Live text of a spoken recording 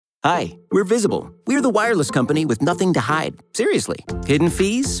Hi, we're Visible. We're the wireless company with nothing to hide. Seriously. Hidden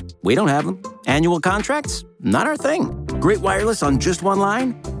fees? We don't have them. Annual contracts? Not our thing. Great wireless on just one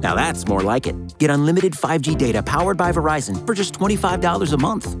line? Now that's more like it. Get unlimited 5G data powered by Verizon for just $25 a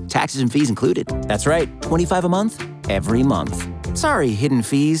month. Taxes and fees included. That's right, $25 a month, every month. Sorry, hidden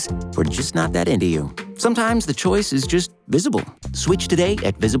fees. We're just not that into you. Sometimes the choice is just Visible. Switch today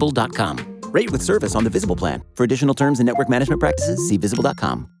at Visible.com. Rate with service on the Visible plan. For additional terms and network management practices, see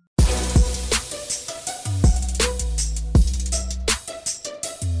Visible.com.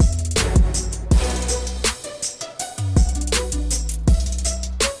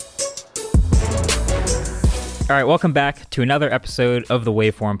 All right, welcome back to another episode of the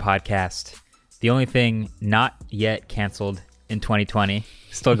Waveform Podcast. The only thing not yet canceled in 2020,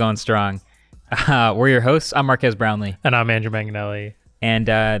 still going strong. We're your hosts. I'm Marquez Brownlee. And I'm Andrew Manganelli. And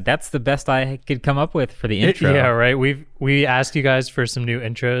that's the best I could come up with for the intro. Yeah, right. We asked you guys for some new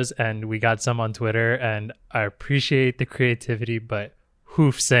intros, and we got some on Twitter, and I appreciate the creativity, but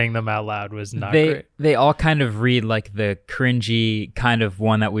saying them out loud was not great. They all kind of read like the cringy kind of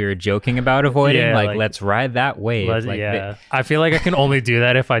one that we were joking about avoiding. Yeah, like let's ride that wave. I feel like I can only do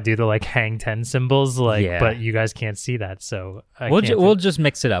that if I do the like hang 10 symbols, but you guys can't see that, so we'll just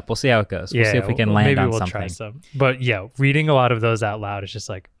mix it up. We'll see how it goes. We'll see if we can land on something. Try some. But yeah, reading a lot of those out loud is just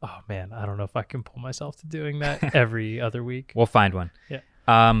like, oh man, I don't know if I can pull myself to doing that every other week. We'll find one. Yeah.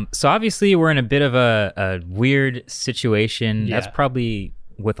 So obviously we're in a bit of a weird situation. Yeah. That's probably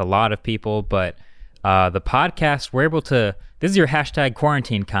with a lot of people, but the podcast, we're able to, this is your hashtag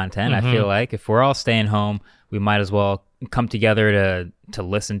quarantine content. I feel like if we're all staying home, we might as well come together to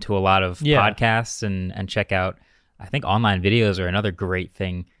listen to a lot of podcasts and check out. I think online videos are another great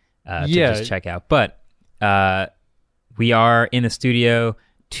thing to just check out. But we are in the studio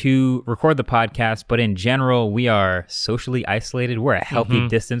to record the podcast, but in general, we are socially isolated. We're a healthy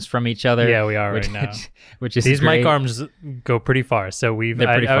distance from each other. Yeah, we are right now. Which is these great. mic arms go pretty far, so I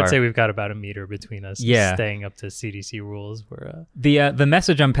would say we've got about a meter between us. Yeah, staying up to CDC rules. The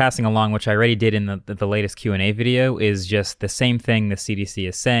message I'm passing along, which I already did in the latest Q&A video, is just the same thing the CDC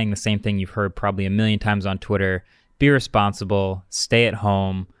is saying, the same thing you've heard probably a million times on Twitter. Be responsible, stay at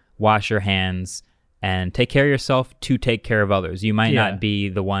home, wash your hands, and take care of yourself to take care of others. You might not be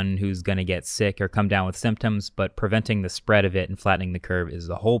the one who's going to get sick or come down with symptoms, but preventing the spread of it and flattening the curve is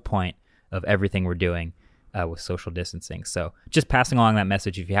the whole point of everything we're doing with social distancing. So just passing along that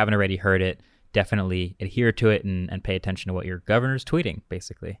message. If you haven't already heard it, definitely adhere to it and pay attention to what your governor's tweeting,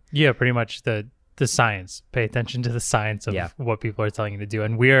 basically. Yeah, pretty much the science. Pay attention to the science of what people are telling you to do.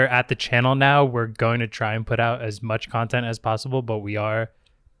 And we are at the channel now. We're going to try and put out as much content as possible, but we are...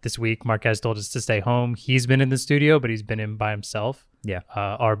 This week, Marquez told us to stay home. He's been in the studio, but he's been in by himself. Yeah.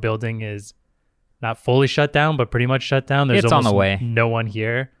 Our building is not fully shut down, but pretty much shut down. There's it's on the way. No one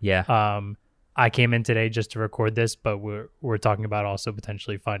here. Yeah. I came in today just to record this, but we're talking about also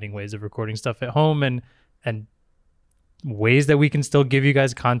potentially finding ways of recording stuff at home and ways that we can still give you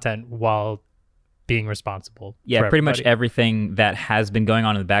guys content while being responsible. Yeah, pretty much everything that has been going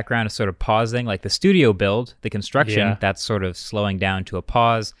on in the background is sort of pausing. Like the studio build, the construction, that's sort of slowing down to a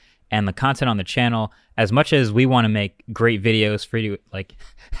pause. And the content on the channel, as much as we want to make great videos for you, like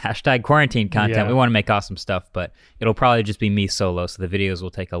hashtag quarantine content, we want to make awesome stuff, but it'll probably just be me solo. So the videos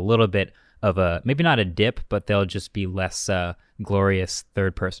will take a little bit of a, maybe not a dip, but they'll just be less glorious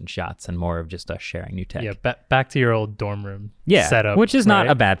third-person shots and more of just us sharing new tech. Yeah, back to your old dorm room setup. Which is not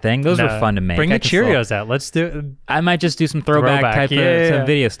a bad thing. Those were fun to make. Bring the Cheerios out. Let's do... I might just do some throwback type of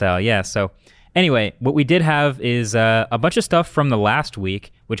video style. Yeah, so anyway, what we did have is a bunch of stuff from the last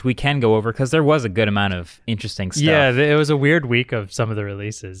week, which we can go over because there was a good amount of interesting stuff. Yeah, it was a weird week of some of the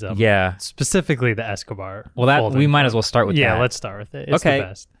releases. Specifically the Escobar. Well, we might as well start with that. Yeah, let's start with it. It's the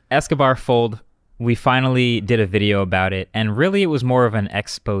best. Escobar fold. We finally did a video about it, and really it was more of an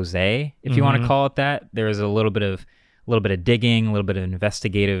expose, if you want to call it that. There was a little bit of digging, a little bit of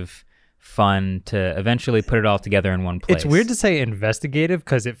investigative fun to eventually put it all together in one place. It's weird to say investigative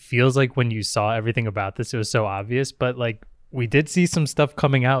because it feels like when you saw everything about this, it was so obvious, but like we did see some stuff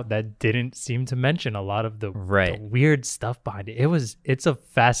coming out that didn't seem to mention a lot of the weird stuff behind it. It's a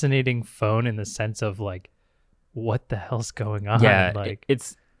fascinating phone in the sense of like, what the hell's going on? Yeah, like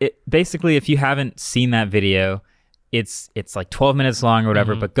it basically, if you haven't seen that video, it's like 12 minutes long or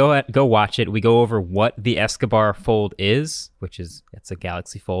whatever, but go watch it. We go over what the Escobar Fold is, which is, it's a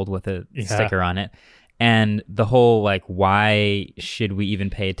Galaxy Fold with a sticker on it. And the whole, like, why should we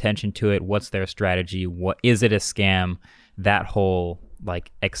even pay attention to it? What's their strategy? What is it a scam? That whole,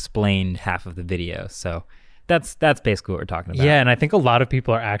 like, explained half of the video. So that's basically what we're talking about. Yeah, and I think a lot of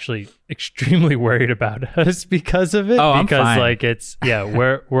people are actually extremely worried about us because of it. Oh, because I'm fine.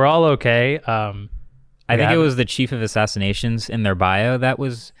 like we're all okay. I think it was the chief of assassinations in their bio that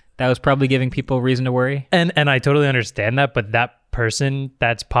was probably giving people reason to worry. And I totally understand that, but that person,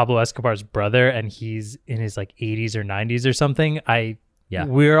 that's Pablo Escobar's brother, and he's in his like 80s or 90s or something.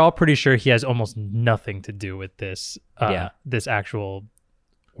 We're all pretty sure he has almost nothing to do with this. This actual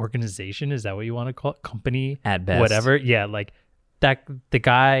organization, is that what you want to call it? Company at best, whatever. Yeah, like that. The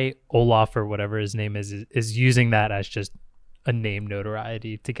guy Olaf or whatever his name is using that as just a name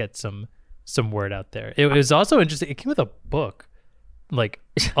notoriety to get some word out there. It was also interesting. It came with a book, like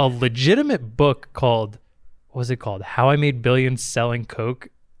a legitimate book called, what was it called? How I Made Billions Selling Coke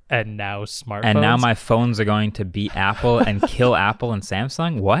and Now Smartphones. And now my phones are going to beat Apple and kill Apple and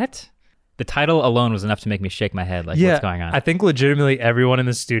Samsung. What? The title alone was enough to make me shake my head. Like, what's going on? I think legitimately everyone in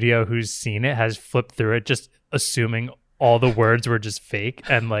the studio who's seen it has flipped through it, just assuming all the words were just fake.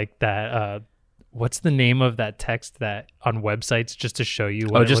 And like that, what's the name of that text that on websites just to show you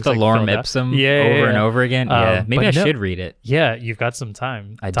what just the lorem ipsum over and over again? Maybe I should read it. Yeah, you've got some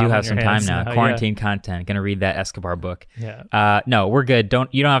time. I do have some time now. Quarantine content. Gonna read that Escobar book. No, we're good.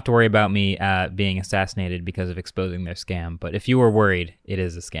 You don't have to worry about me being assassinated because of exposing their scam. But if you were worried, it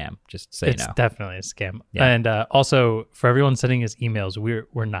is a scam. Just so it's definitely a scam. Yeah. And also for everyone sending us emails,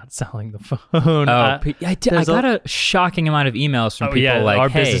 we're not selling the phone. I got a shocking amount of emails from people like, our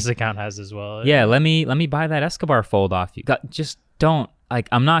hey, business account has as well. Yeah, let me buy that Escobar fold off you. Just don't, like,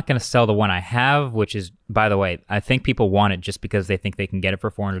 I'm not going to sell the one I have, which is, by the way, I think people want it just because they think they can get it for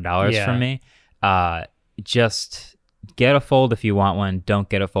 $400 from me. Just get a fold if you want one. Don't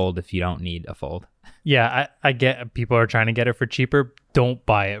get a fold if you don't need a fold. Yeah, I get people are trying to get it for cheaper. Don't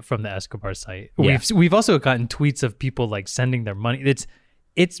buy it from the Escobar site. We've also gotten tweets of people like sending their money.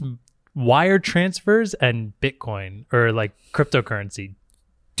 It's wire transfers and Bitcoin or like cryptocurrency.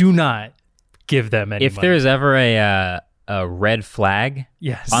 Do not give them any if money. There's ever a red flag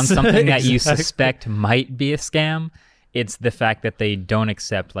on something that you suspect might be a scam, it's the fact that they don't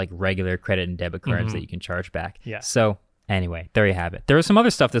accept like regular credit and debit cards that you can charge back. So anyway, there you have it. There was some other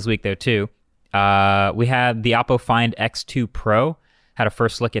stuff this week though too. We had the Oppo Find X2 Pro, had a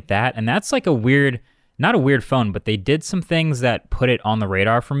first look at that, and that's like not a weird phone, but they did some things that put it on the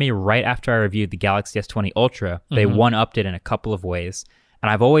radar for me right after I reviewed the Galaxy S20 Ultra. They one-upped it in a couple of ways. And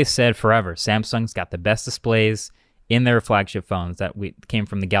I've always said forever, Samsung's got the best displays in their flagship phones that came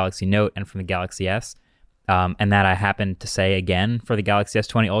from the Galaxy Note and from the Galaxy S. And that I happen to say again for the Galaxy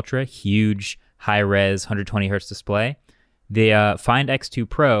S20 Ultra, huge high-res 120 hertz display. The Find X2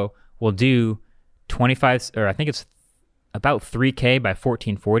 Pro will do 25, or I think it's about 3K by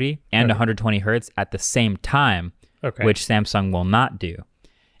 1440 and 120 hertz at the same time, which Samsung will not do.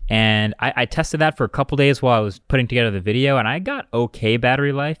 And I tested that for a couple days while I was putting together the video, and I got okay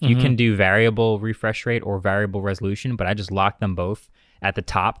battery life. You can do variable refresh rate or variable resolution, but I just locked them both at the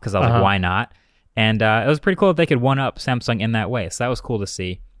top because I was like, why not? And it was pretty cool that they could one-up Samsung in that way. So that was cool to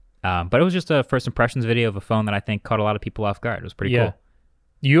see. But it was just a first impressions video of a phone that I think caught a lot of people off guard. It was pretty cool.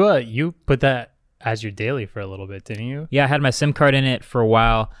 You put that as your daily for a little bit, didn't you? Yeah, I had my SIM card in it for a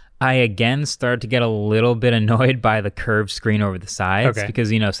while. I again started to get a little bit annoyed by the curved screen over the sides because,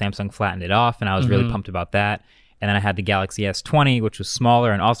 Samsung flattened it off, and I was really pumped about that. And then I had the Galaxy S20, which was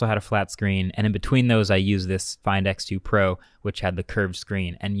smaller and also had a flat screen. And in between those, I used this Find X2 Pro, which had the curved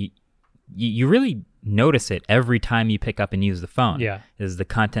screen. And you really notice it every time you pick up and use the phone. Yeah. As the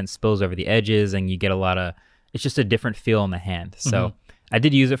content spills over the edges, and you get it's just a different feel in the hand. So I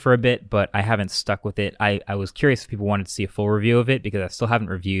did use it for a bit, but I haven't stuck with it. I was curious if people wanted to see a full review of it because I still haven't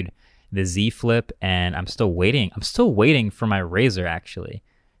reviewed the Z Flip, and I'm still waiting. I'm still waiting for my Razr, actually.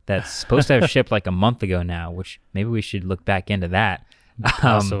 That's supposed to have shipped like a month ago now, which maybe we should look back into that.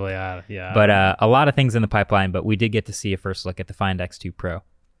 Possibly, yeah. But a lot of things in the pipeline, but we did get to see a first look at the Find X2 Pro.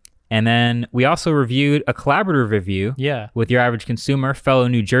 And then we also reviewed a collaborative review with Your Average Consumer, fellow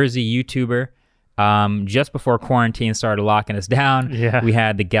New Jersey YouTuber. Just before quarantine started locking us down, we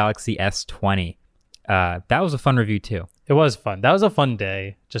had the Galaxy S20. That was a fun review too. It was fun. That was a fun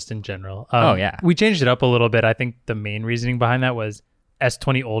day, just in general. We changed it up a little bit. I think the main reasoning behind that was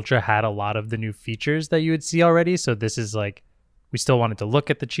S20 Ultra had a lot of the new features that you would see already. So this is like, we still wanted to look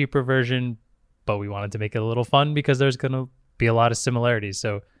at the cheaper version, but we wanted to make it a little fun because there's going to be a lot of similarities.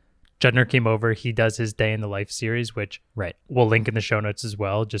 So Jedner came over. He does his Day in the Life series, which we'll link in the show notes as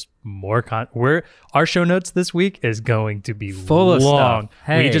well. Just more our show notes this week is going to be full of long. Stuff.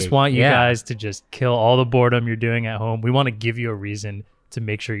 Hey, we just want you guys to just kill all the boredom you're doing at home. We want to give you a reason to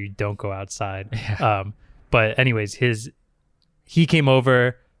make sure you don't go outside. But anyways, he came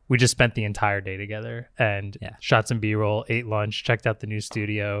over. we just spent the entire day together and shot some B-roll, ate lunch, checked out the new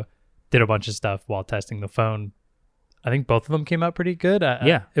studio, did a bunch of stuff while testing the phone. I think both of them came out pretty good. It was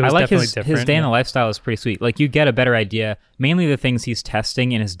I like definitely different. His day in the lifestyle is pretty sweet. Like, you get a better idea. Mainly the things he's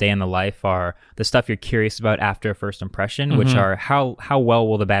testing in his day in the life are the stuff you're curious about after a first impression, which are how well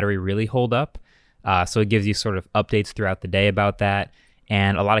will the battery really hold up. So it gives you sort of updates throughout the day about that,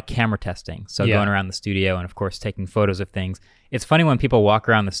 and a lot of camera testing. So going around the studio and, of course, taking photos of things. It's funny when people walk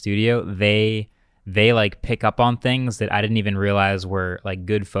around the studio, they like pick up on things that I didn't even realize were like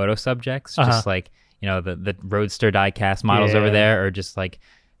good photo subjects. Just like, you know, the Roadster diecast models over there, or just like,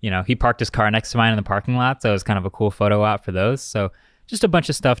 you know, he parked his car next to mine in the parking lot, so it was kind of a cool photo op for those. So just a bunch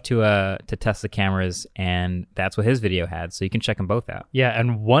of stuff to test the cameras, and that's what his video had. So you can check them both out. Yeah,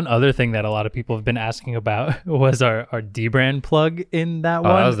 and one other thing that a lot of people have been asking about was our D-brand plug in that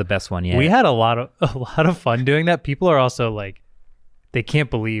one. Oh, that was the best one. Yeah, we had a lot of fun doing that. People are also like, they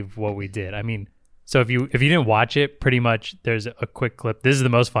can't believe what we did. I mean, so if you didn't watch it, pretty much there's a quick clip. This is the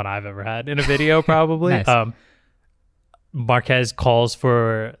most fun I've ever had in a video, probably. Nice. Marquez calls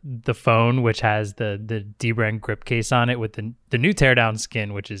for the phone, which has the D-brand grip case on it with the new teardown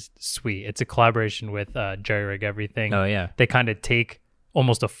skin, which is sweet. It's a collaboration with Jerry Rig Everything. Oh, yeah. They kind of take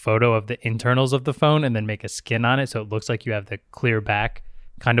almost a photo of the internals of the phone and then make a skin on it, so it looks like you have the clear back,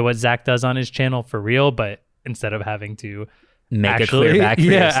 kind of what Zach does on his channel for real, but instead of having to make a clear back for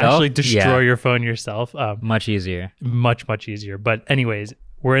yourself. Actually destroy your phone yourself. Much easier. Much easier. But anyways,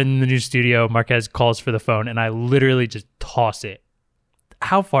 we're in the new studio. Marquez calls for the phone, and I literally just toss it.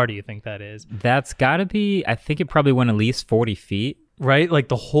 How far do you think that is? That's got to be, I think it probably went at least 40 feet. Right? Like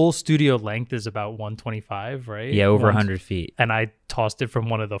the whole studio length is about 125, right? Yeah, over 100 feet. And I tossed it from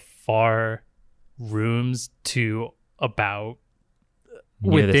one of the far rooms to about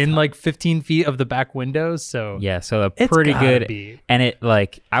within like 15 feet of the back windows. So yeah, so a pretty good. And it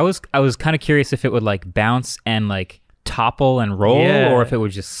like, I was kind of curious if it would like bounce and like topple and roll, or if it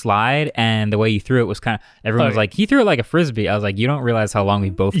would just slide. And the way you threw it was kind of, everyone was like, he threw it like a frisbee. I was like, you don't realize how long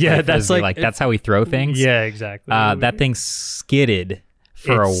we both played that's frisbee. Like that's how we throw things. Yeah, exactly. That thing skidded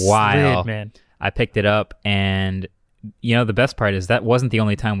for a while. Slid, man. I picked it up, and you know the best part is that wasn't the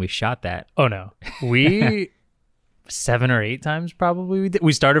only time we shot that. Oh no, we 7 or 8 times probably we did.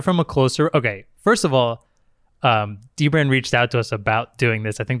 We started from a closer. Okay, first of all, D-Brand reached out to us about doing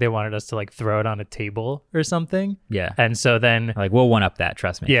this. I think they wanted us to like throw it on a table or something. Yeah. And so then like, we'll one up that,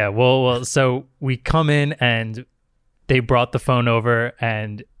 trust me. Yeah. Well, so we come in and they brought the phone over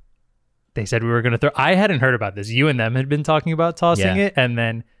and they said we were going to throw. I hadn't heard about this. You and them had been talking about tossing it. And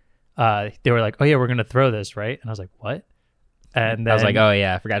then they were like, oh yeah, we're going to throw this, right? And I was like, what? And then I was like, oh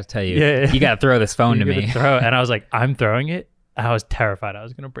yeah, I forgot to tell you. You got to throw this phone to me. And I was like, I'm throwing it. I was terrified I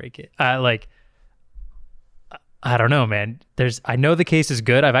was going to break it. I don't know, man. I know the case is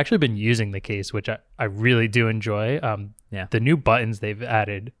good. I've actually been using the case, which I really do enjoy. The new buttons they've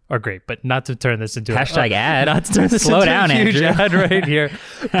added are great, but not to turn this into hashtag ad. Not to turn this Slow into down, a huge Andrew. ad right here.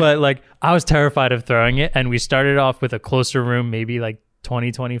 But like, I was terrified of throwing it, and we started off with a closer room, maybe like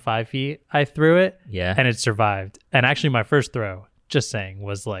 20, 25 feet. I threw it, and it survived. And actually, my first throw, just saying,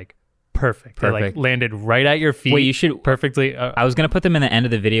 was like perfect. It like landed right at your feet. Wait, you should perfectly. I was gonna put them in the end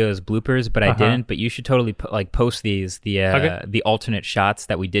of the video as bloopers, but I didn't. But you should totally post these the alternate shots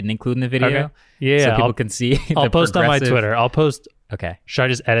that we didn't include in the video. Okay. Yeah, so people can see. I'll post on my Twitter. I'll post. Okay. Should I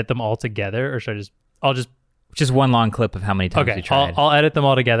just edit them all together, or should I just? I'll just one long clip of how many times we tried. I'll edit them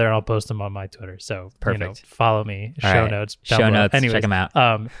all together and I'll post them on my Twitter. So perfect. Follow me. All notes. Show notes. Anyways, check them out.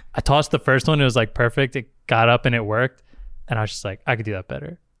 I tossed the first one. It was like perfect. It got up and it worked. And I was just like, I could do that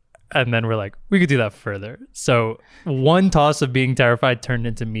better. And then we're like, we could do that further. So one toss of being terrified turned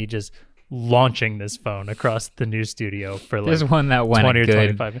into me just launching this phone across the new studio for like there's one that went 20 or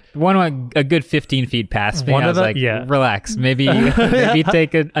 25. One a good 15 feet past me. One I was like, relax. Maybe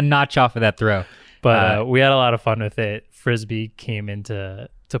take a notch off of that throw. But we had a lot of fun with it. Frisbee came into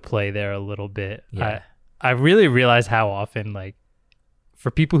play there a little bit. Yeah. I really realized how often, like,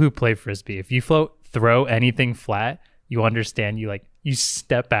 for people who play Frisbee, if you throw anything flat, you understand you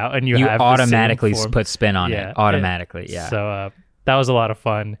step out and you have automatically put spin on it. Automatically, yeah. So that was a lot of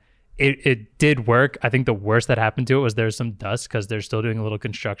fun. It did work. I think the worst that happened to it was there's some dust because they're still doing a little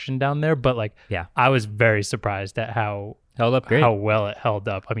construction down there. But I was very surprised at how held up great. How well it held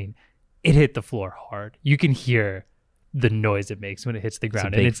up. I mean, it hit the floor hard. You can hear the noise it makes when it hits the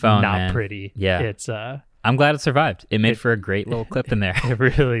ground, and it's not man. Pretty. Yeah, it's. I'm glad it survived. It made for a great little clip in there. It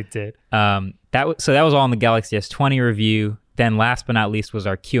really did. That was all in the Galaxy S20 review. Then last but not least was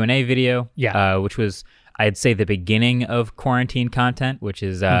our Q&A video. Yeah. Which was, I'd say, the beginning of quarantine content, which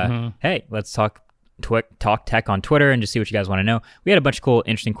is, hey, let's talk talk tech on Twitter and just see what you guys want to know. We had a bunch of cool,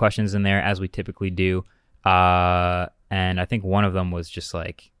 interesting questions in there, as we typically do. And I think one of them was just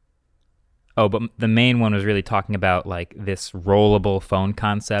like, but the main one was really talking about like this rollable phone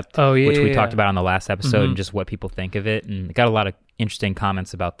concept, which we talked about on the last episode, and just what people think of it. And got a lot of interesting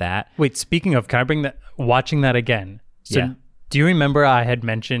comments about that. Wait, speaking of, can I bring watching that again? So do you remember I had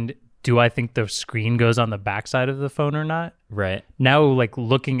mentioned, do I think the screen goes on the backside of the phone or not? Right. Now, like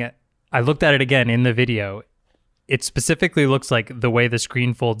I looked at it again in the video. It specifically looks like the way the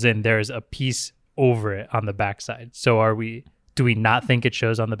screen folds in, there's a piece over it on the backside. So do we not think it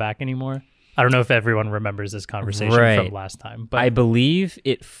shows on the back anymore? I don't know if everyone remembers this conversation from last time, but I believe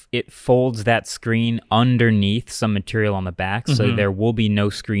it folds that screen underneath some material on the back, so there will be no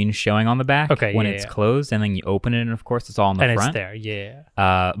screen showing on the back when it's closed, and then you open it, and of course it's all on the front. And it's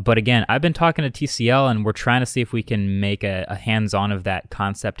there, But again, I've been talking to TCL, and we're trying to see if we can make a hands-on of that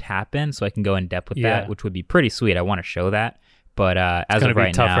concept happen, so I can go in depth with that, which would be pretty sweet. I want to show that, but as of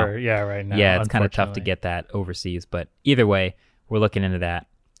right now, right now, it's kind of tough to get that overseas. But either way, we're looking into that.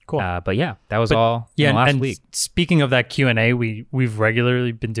 Cool. But yeah, that was all last week. Speaking of that Q&A, we've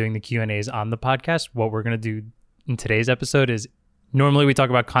regularly been doing the Q&As on the podcast. What we're going to do in today's episode is, normally we talk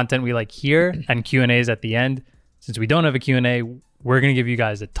about content we like here and Q&As at the end. Since we don't have a Q&A, we're going to give you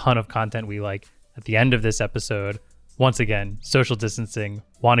guys a ton of content we like at the end of this episode. Once again, social distancing,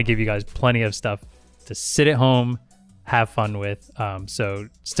 want to give you guys plenty of stuff to sit at home, have fun with. So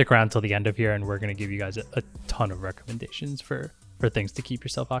stick around till the end of here, and we're going to give you guys a ton of recommendations for things to keep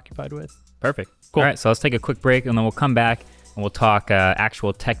yourself occupied with. Perfect. Cool. All right, so let's take a quick break, and then we'll come back and we'll talk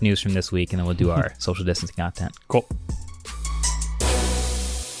actual tech news from this week, and then we'll do our social distancing content. Cool.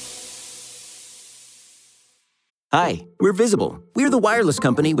 Hi, we're Visible. We're the wireless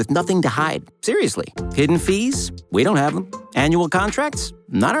company with nothing to hide. Seriously. Hidden fees? We don't have them. Annual contracts?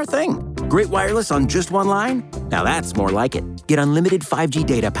 Not our thing. Great wireless on just one line? Now that's more like it. Get unlimited 5G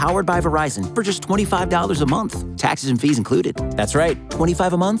data powered by Verizon for just $25 a month. Taxes and fees included. That's right,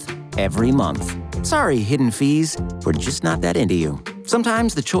 $25 a month, every month. Sorry, hidden fees. We're just not that into you.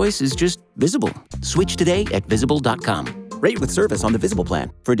 Sometimes the choice is just Visible. Switch today at Visible.com. Rate with service on the Visible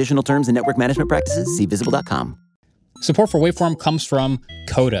plan. For additional terms and network management practices, see Visible.com. Support for Waveform comes from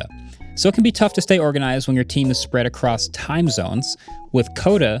Coda. So it can be tough to stay organized when your team is spread across time zones. With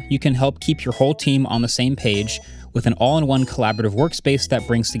Coda, you can help keep your whole team on the same page with an all-in-one collaborative workspace that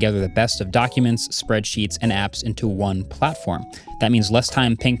brings together the best of documents, spreadsheets, and apps into one platform. That means less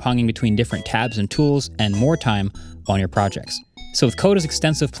time ping-ponging between different tabs and tools and more time on your projects. So with Coda's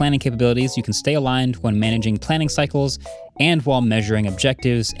extensive planning capabilities, you can stay aligned when managing planning cycles and while measuring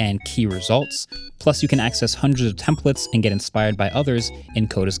objectives and key results. Plus, you can access hundreds of templates and get inspired by others in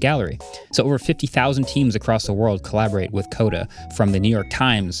Coda's gallery. So over 50,000 teams across the world collaborate with Coda, from the New York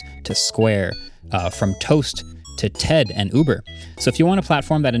Times to Square, from Toast to TED and Uber. So if you want a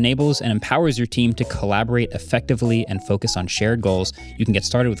platform that enables and empowers your team to collaborate effectively and focus on shared goals, you can get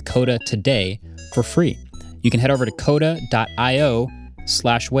started with Coda today for free. You can head over to coda.io/wave.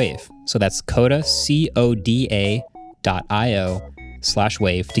 So that's Coda, CODA.io/wave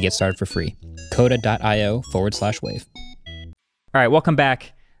to get started for free. Coda.io/wave. All right, welcome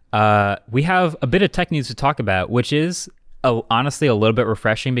back. We have a bit of tech news to talk about, which is honestly a little bit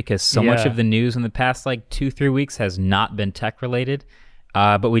refreshing because so much of the news in the past 2-3 weeks has not been tech related.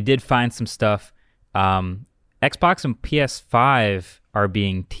 But we did find some stuff. Xbox and PS5 are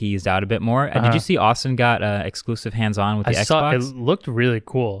being teased out a bit more. Did you see Austin got exclusive hands-on with the Xbox? I saw it looked really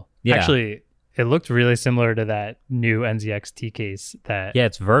cool. Yeah. Actually, it looked really similar to that new NZX T case.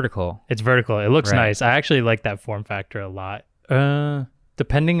 It's vertical. It looks nice. I actually like that form factor a lot.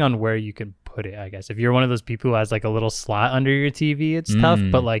 Depending on where you can put it, I guess. If you're one of those people who has a little slot under your TV, it's tough.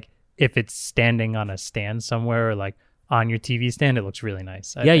 But if it's standing on a stand somewhere or on your TV stand, it looks really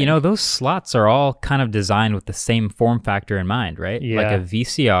nice. I think. Those slots are all kind of designed with the same form factor in mind, right? Yeah. Like a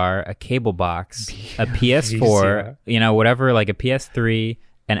VCR, a cable box, a PS4, whatever, a PS3,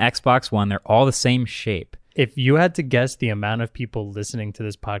 an Xbox One, they're all the same shape. If you had to guess the amount of people listening to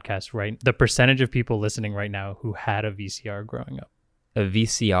this podcast, the percentage of people listening right now who had a VCR growing up. A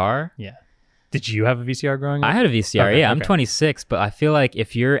VCR? Yeah. Did you have a VCR growing up? I had a VCR, I'm 26, but I feel like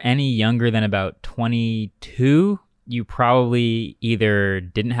if you're any younger than about 22, you probably either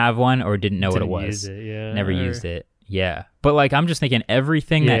didn't have one or didn't know what it was. Never used it. Yeah. But I'm just thinking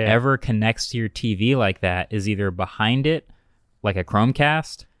everything that ever connects to your TV like that is either behind it, like a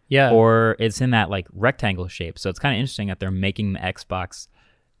Chromecast, or it's in that rectangle shape. So it's kind of interesting that they're making the Xbox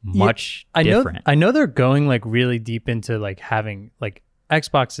much different. I know they're going really deep into having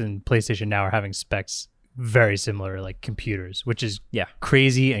Xbox and PlayStation now are having specs very similar computers, which is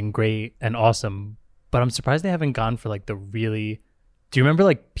crazy and great and awesome. but I'm surprised they haven't gone for like the really. Do you remember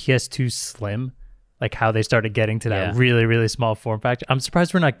like PS2 Slim? Like how they started getting to that really, really small form factor. I'm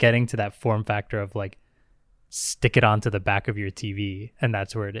surprised we're not getting to that form factor of like stick it onto the back of your TV and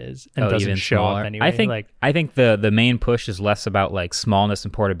that's where it is and doesn't show smaller. up anyway. I think the main push is less about like smallness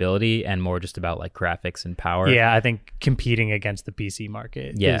and portability and more just about like graphics and power. Yeah, I think competing against the PC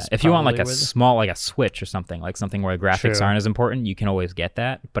market. Yeah, if you want like a small, like a Switch or something where graphics aren't as important, you can always get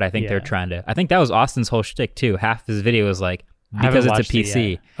that. But I think they're trying to. I think that was Austin's whole shtick too. Half his video was like, because it's a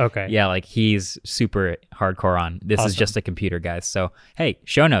PC. Okay. Yeah, like he's super hardcore on this is just a computer, guys. So hey,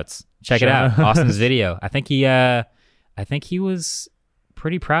 show notes. Check it out. Austin's video. I think he was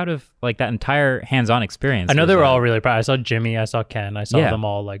pretty proud of like that entire hands-on experience. I know they were all really proud. I saw Jimmy, I saw Ken, I saw them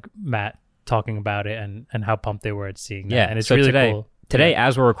all like Matt talking about it and how pumped they were at seeing that. Yeah, and it's so really cool. Today,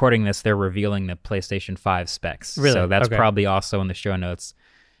 as we're recording this, they're revealing the PlayStation 5 specs. Really? So that's probably also in the show notes.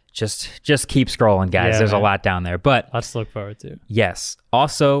 Just keep scrolling, guys. There's a lot down there. But lots to look forward to. Yes.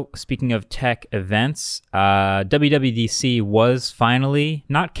 Also, speaking of tech events, WWDC was finally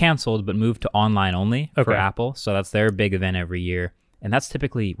not canceled, but moved to online only for Apple. So that's their big event every year. And that's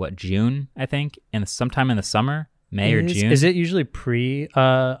typically, June, I think? And sometime in the summer, May or June. Is it usually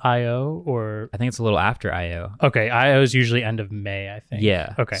pre-I.O. or? I think it's a little after I.O. Okay. I.O. is usually end of May, I think.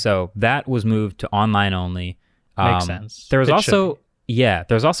 Yeah. Okay. So that was moved to online only. Makes sense. There was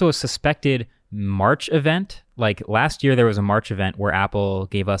there's also a suspected March event. Like last year, there was a March event where Apple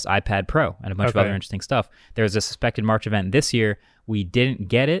gave us iPad Pro and a bunch of other interesting stuff. There was a suspected March event this year. We didn't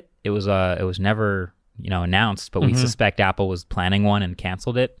get it. It was never announced, but we suspect Apple was planning one and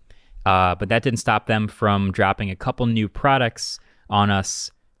canceled it. But that didn't stop them from dropping a couple new products on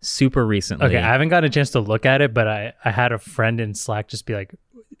us super recently. Okay, I haven't gotten a chance to look at it, but I had a friend in Slack just be like,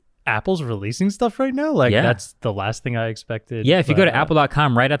 Apple's releasing stuff right now? Like, that's the last thing I expected. Yeah, if you go to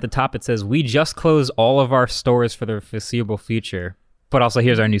apple.com, right at the top, it says, we just closed all of our stores for the foreseeable future, but also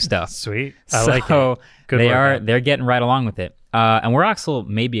here's our new stuff. Sweet. I like it. They're getting right along with it. And we're also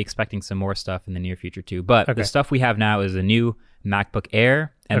maybe expecting some more stuff in the near future too. But the stuff we have now is the new MacBook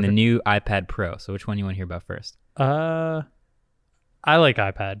Air and the new iPad Pro. So which one do you want to hear about first? I like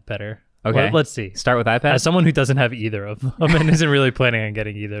iPad better. Okay. Let's see. Start with iPad. As someone who doesn't have either of them and isn't really planning on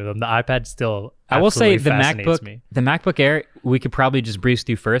getting either of them, the iPad still I will say the MacBook Air, we could probably just breeze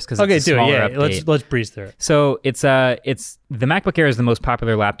through first because it's a smaller update. Let's breeze through it. So it's the MacBook Air is the most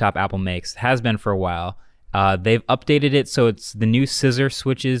popular laptop Apple makes. Has been for a while. They've updated it so it's the new scissor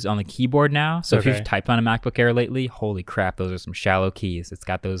switches on the keyboard now. So if you've typed on a MacBook Air lately, holy crap, those are some shallow keys. It's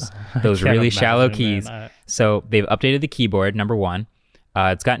got those really shallow keys. So they've updated the keyboard, number one.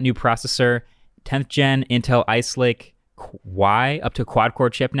 It's got new processor, 10th gen Intel Ice Lake Y, up to a quad-core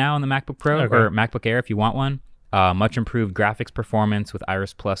chip now on the MacBook Pro or MacBook Air if you want one. Much improved graphics performance with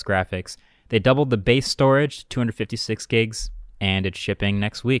Iris Plus graphics. They doubled the base storage to 256 gigs, and it's shipping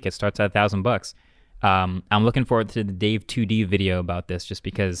next week. It starts at $1,000. I'm looking forward to the Dave 2D video about this just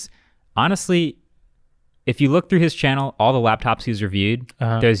because, honestly, if you look through his channel, all the laptops he's reviewed,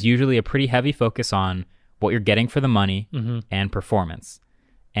 there's usually a pretty heavy focus on what you're getting for the money and performance.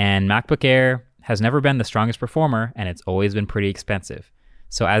 And MacBook Air has never been the strongest performer, and it's always been pretty expensive.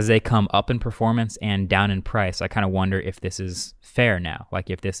 So as they come up in performance and down in price, I kind of wonder if this is fair now, like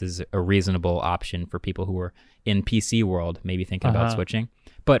if this is a reasonable option for people who are in PC world, maybe thinking about switching.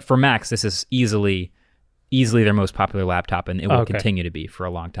 But for Macs, this is easily their most popular laptop, and it will continue to be for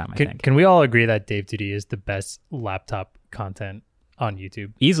a long time, I think. Can we all agree that Dave 2D is the best laptop content on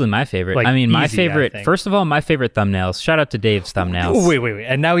YouTube? Easily my favorite. Like, I mean, my favorite, first of all, my favorite thumbnails. Shout out to Dave's thumbnails. Wait.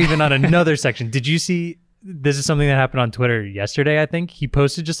 And now even on another section, did you see, this is something that happened on Twitter yesterday, I think. He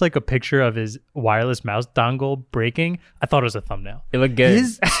posted just like a picture of his wireless mouse dongle breaking. I thought it was a thumbnail. It looked good.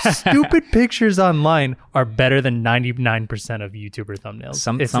 His stupid pictures online are better than 99% of YouTuber thumbnails.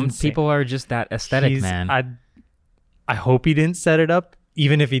 Some people are just that aesthetic, man. I hope he didn't set it up.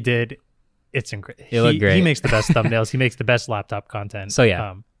 Even if he did, it's incredible. It looked great. He makes the best thumbnails. He makes the best laptop content. So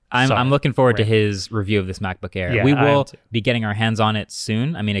yeah, I'm looking forward to his review of this MacBook Air. Yeah, we will be getting our hands on it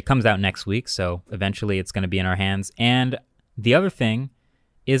soon. I mean, it comes out next week, so eventually it's going to be in our hands. And the other thing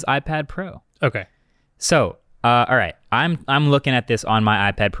is iPad Pro. Okay. So, all right, I'm looking at this on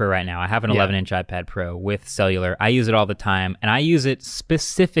my iPad Pro right now. I have an 11-inch iPad Pro with cellular. I use it all the time, and I use it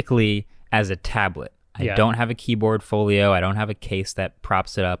specifically as a tablet. I don't have a keyboard folio. I don't have a case that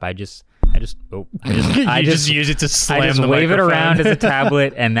props it up. I just use it to slam. I just wave it around as a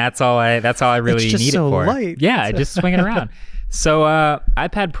tablet, and that's all I really need it for. Light. Yeah, I just swing it around. So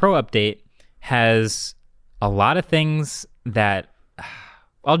iPad Pro update has a lot of things that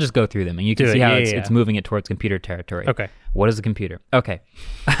I'll just go through them, and you can see how it's moving it towards computer territory. Okay. What is a computer? Okay.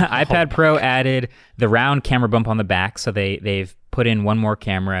 iPad Pro added the round camera bump on the back, so they've put in one more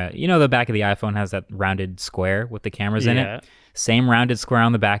camera. You know, the back of the iPhone has that rounded square with the cameras in it. Same rounded square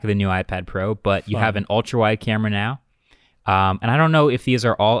on the back of the new iPad Pro, but you have an ultra-wide camera now. And I don't know if these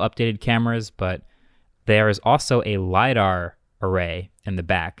are all updated cameras, but there is also a LiDAR array in the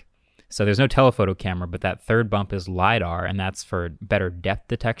back. So there's no telephoto camera, but that third bump is LiDAR, and that's for better depth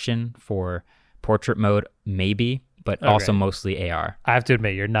detection for portrait mode, maybe, but also mostly AR. I have to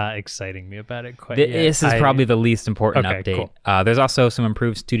admit, you're not exciting me about it quite yet. This is probably the least important update. Cool. There's also some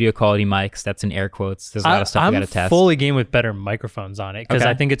improved studio quality mics. That's in air quotes. There's a lot of stuff we got to test. I'm fully game with better microphones on it, because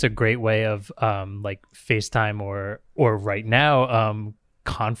I think it's a great way of like FaceTime or right now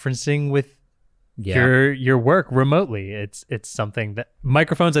conferencing with your work remotely. It's something that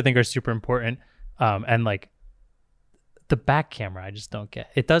microphones I think are super important, and like the back camera I just don't get.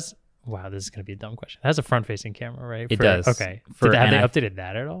 It does. Wow, this is going to be a dumb question. It has a front-facing camera, right? It does. Okay. Have they updated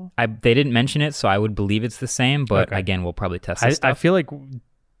that at all? They didn't mention it, so I would believe it's the same, but again, we'll probably test this stuff. I feel like,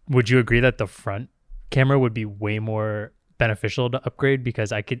 would you agree that the front camera would be way more beneficial to upgrade?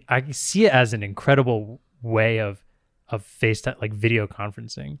 Because I see it as an incredible way of FaceTime, like video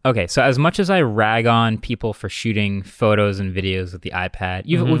conferencing. Okay, so as much as I rag on people for shooting photos and videos with the iPad,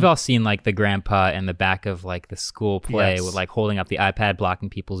 we've all seen like the grandpa in the back of like the school play with like holding up the iPad, blocking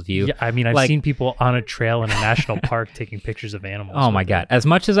people's view. Yeah, I mean, I've seen people on a trail in a national park taking pictures of animals. Oh my God. As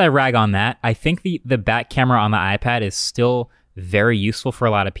much as I rag on that, I think the back camera on the iPad is still very useful for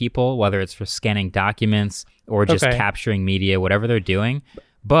a lot of people, whether it's for scanning documents or just capturing media, whatever they're doing.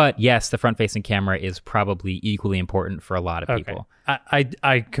 But yes, the front-facing camera is probably equally important for a lot of people.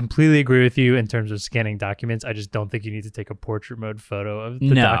 I completely agree with you in terms of scanning documents. I just don't think you need to take a portrait mode photo of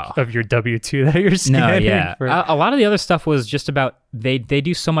of your W-2 that you're scanning. A lot of the other stuff was just about they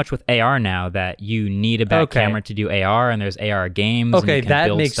do so much with AR now that you need a back camera to do AR, and there's AR games. Okay, and you can that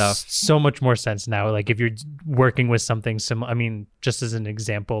build makes stuff. so much more sense now. Like if you're working with something similar, I mean, just as an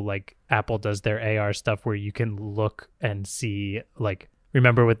example, like Apple does their AR stuff where you can look and see like.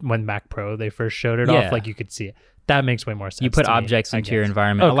 Remember when Mac Pro, they first showed it off, like you could see it. That makes way more sense. You put objects into your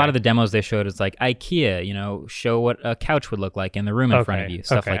environment. A lot of the demos they showed is like IKEA, show what a couch would look like in the room in front of you,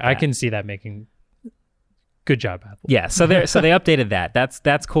 stuff like that. I can see that making good job, Apple. Yeah, so they updated that.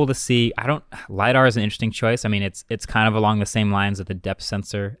 That's cool to see. LiDAR is an interesting choice. I mean, it's kind of along the same lines of the depth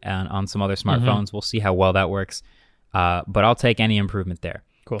sensor on some other smartphones. We'll see how well that works. But I'll take any improvement there.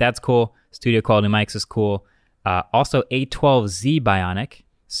 Cool. That's cool. Studio quality mics is cool. Also A12Z Bionic,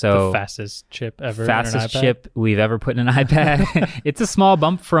 so the fastest chip ever. Fastest chip we've ever put in an iPad. It's a small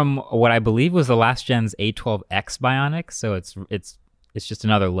bump from what I believe was the last gen's A12X Bionic, so it's just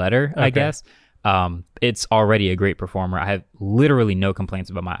another letter, I guess. It's already a great performer. I have literally no complaints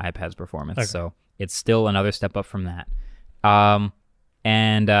about my iPad's performance, so it's still another step up from that.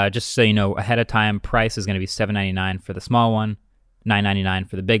 And just so you know, ahead of time, price is going to be $799 for the small one, $999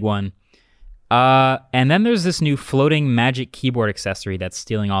 for the big one. And then there's this new floating Magic Keyboard accessory that's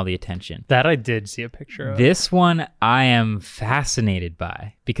stealing all the attention. That I did see a picture of. This one I am fascinated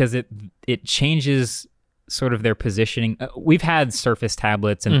by because it changes sort of their positioning. We've had Surface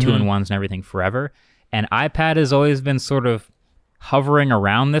tablets and 2-in-1s and everything forever, and iPad has always been sort of hovering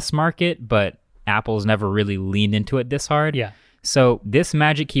around this market, but Apple's never really leaned into it this hard. Yeah. So this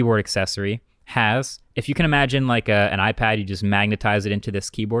Magic Keyboard accessory has, if you can imagine like an iPad, you just magnetize it into this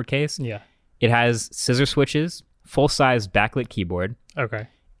keyboard case. Yeah. It has scissor switches, full-size backlit keyboard. Okay.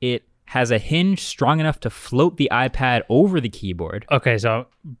 It has a hinge strong enough to float the iPad over the keyboard. Okay, so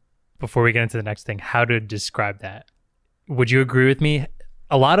before we get into the next thing, how to describe that? Would you agree with me?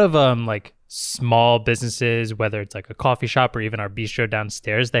 A lot of like small businesses, whether it's like a coffee shop or even our bistro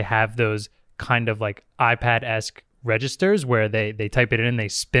downstairs, they have those kind of like iPad-esque registers where they type it in and they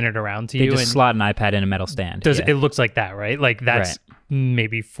spin it around to you. They just slot an iPad in a metal stand. It looks like that, right? Like that's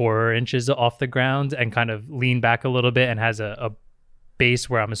maybe 4 inches off the ground and kind of lean back a little bit and has a base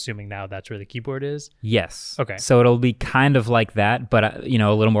where I'm assuming now that's where the keyboard is. Yes. Okay. So it'll be kind of like that, but a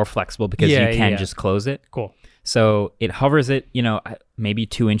little more flexible because you can just close it. Cool. So it hovers it, maybe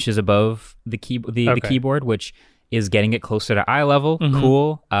 2 inches above the keyboard, which is getting it closer to eye level.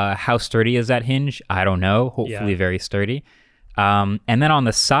 Cool. How sturdy is that hinge? I don't know. Hopefully very sturdy. And then on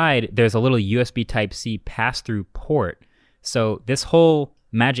the side, there's a little USB Type-C pass-through port. So this whole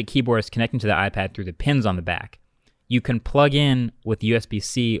Magic Keyboard is connecting to the iPad through the pins on the back. You can plug in with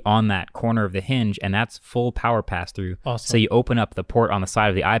USB-C on that corner of the hinge, and that's full power pass-through. Awesome. So you open up the port on the side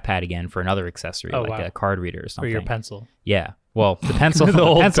of the iPad again for another accessory, a card reader or something. Or your pencil. Yeah. Well, the pencil,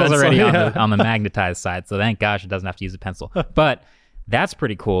 the pencil's already on the magnetized side, so thank gosh it doesn't have to use a pencil. But That's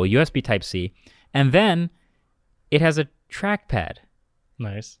pretty cool. USB Type-C. And then it has a trackpad.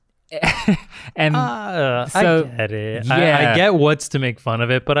 Nice. And so, I get it. Yeah. I get what's to make fun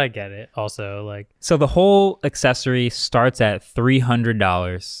of it, but I get it also. Like, so the whole accessory starts at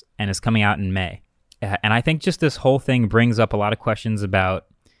 $300 and is coming out in May. And I think just this whole thing brings up a lot of questions about,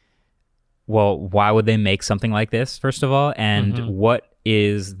 well, why would they make something like this, first of all? And what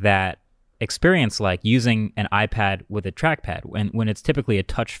is that experience like using an iPad with a trackpad when it's typically a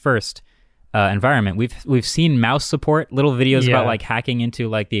touch-first environment? We've seen mouse support, little videos about like hacking into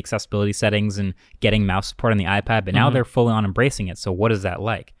like the accessibility settings and getting mouse support on the iPad, but now they're fully on embracing it. So what is that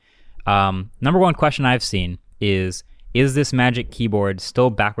like? Number one question I've seen is this Magic Keyboard still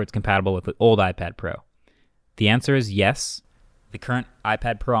backwards compatible with the old iPad Pro? The answer is yes. The current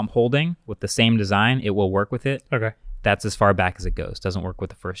iPad Pro I'm holding with the same design, it will work with it. Okay. That's as far back as it goes. Doesn't work with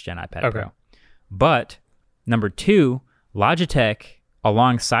the first gen iPad Pro. But number two, Logitech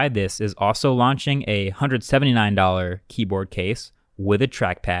alongside this is also launching a $179 keyboard case with a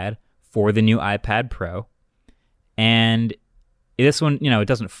trackpad for the new iPad Pro. And this one, it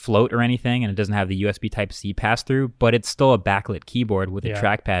doesn't float or anything, and it doesn't have the USB Type-C pass-through, but it's still a backlit keyboard with a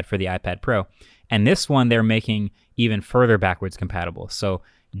trackpad for the iPad Pro. And this one, they're making even further backwards compatible. So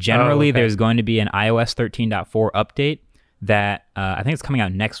generally, there's going to be an iOS 13.4 update that I think it's coming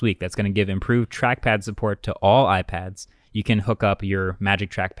out next week that's going to give improved trackpad support to all iPads. You can hook up your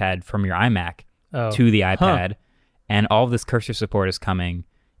Magic Trackpad from your iMac to the iPad, and all of this cursor support is coming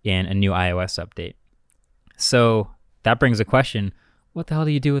in a new iOS update. So that brings a question, what the hell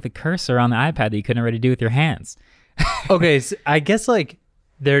do you do with a cursor on the iPad that you couldn't already do with your hands? Okay, so I guess like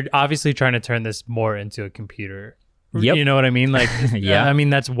they're obviously trying to turn this more into a computer. Yep. You know what I mean? Like, yeah. I mean,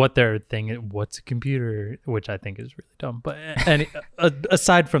 that's what their thing is. What's a computer? Which I think is really dumb. But and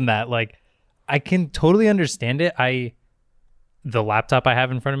aside from that, like, I can totally understand it. The laptop I have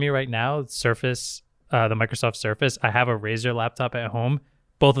in front of me right now, Surface, the Microsoft Surface, I have a Razer laptop at home.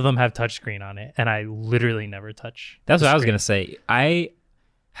 Both of them have touchscreen on it, and I literally never touch. That's what I was gonna say.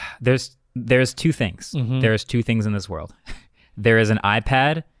 There's two things. There's two things in this world. There is an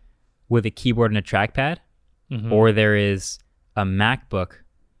iPad with a keyboard and a trackpad, or there is a MacBook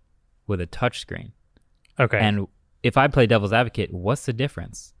with a touchscreen. Okay. And if I play devil's advocate, what's the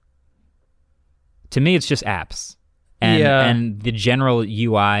difference? To me, it's just apps. And the general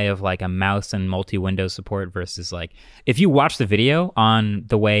UI of like a mouse and multi-window support versus like, if you watch the video on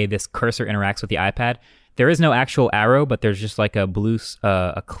the way this cursor interacts with the iPad, there is no actual arrow, but there's just like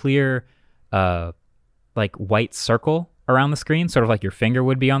a clear, like white circle around the screen, sort of like your finger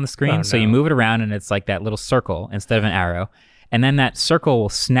would be on the screen. So you move it around and it's like that little circle instead of an arrow. And then that circle will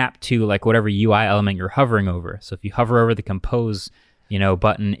snap to like whatever UI element you're hovering over. So if you hover over the compose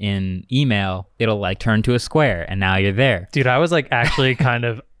button in email, it'll like turn to a square and now you're there. Dude, I was like actually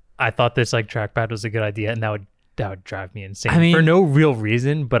I thought this like trackpad was a good idea, and that would drive me insane. I mean, for no real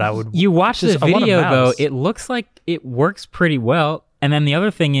reason, but I would. You watch the video though, it looks like it works pretty well. And then the other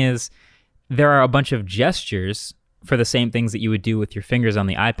thing is there are a bunch of gestures for the same things that you would do with your fingers on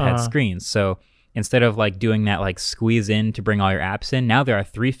the iPad screen. So instead of like doing that like squeeze in to bring all your apps in, now there are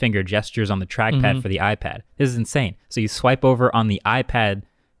 3-finger gestures on the trackpad for the iPad. This is insane. So you swipe over on the iPad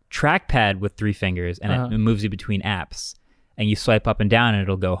trackpad with 3 fingers and it moves you between apps. And you swipe up and down and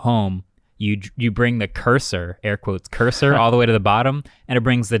it'll go home. You bring the cursor, air quotes, cursor all the way to the bottom, and it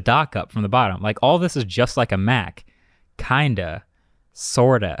brings the dock up from the bottom. Like all this is just like a Mac. Kinda.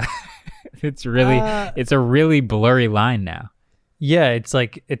 Sorta. It's a really blurry line now. Yeah, it's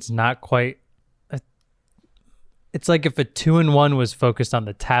like, it's not quite. It's like if a 2-in-1 was focused on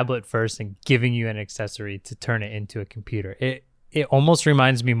the tablet first and giving you an accessory to turn it into a computer. It almost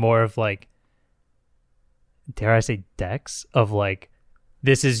reminds me more of like, dare I say, Dex, of like,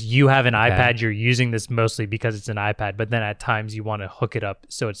 this is, you have an iPad, you're using this mostly because it's an iPad, but then at times you want to hook it up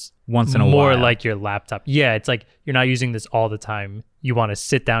so it's once in a more while, like your laptop. Yeah, it's like you're not using this all the time. You want to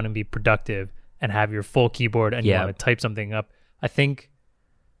sit down and be productive and have your full keyboard, and you want to type something up.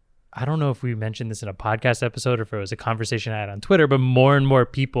 I don't know if we mentioned this in a podcast episode or if it was a conversation I had on Twitter, but more and more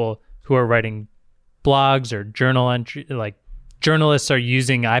people who are writing blogs or journal entry, like journalists, are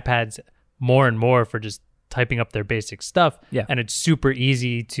using iPads more and more for just typing up their basic stuff. Yeah. And it's super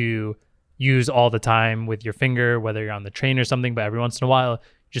easy to use all the time with your finger, whether you're on the train or something, but every once in a while,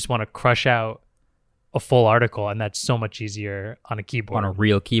 you just want to crush out a full article, and that's so much easier on a keyboard. On a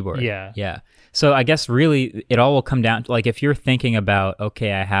real keyboard. Yeah. Yeah. So I guess really it all will come down to, like, if you're thinking about,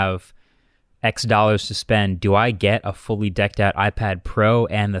 okay, I have X dollars to spend, do I get a fully decked out iPad Pro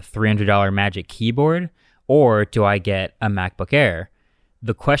and the $300 Magic Keyboard, or do I get a MacBook Air?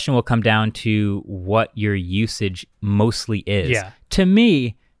 the question will come down to what your usage mostly is. Yeah. To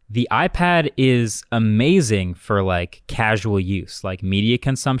me, the iPad is amazing for like casual use, like media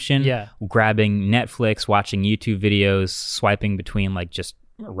consumption, grabbing Netflix, watching YouTube videos, swiping between like just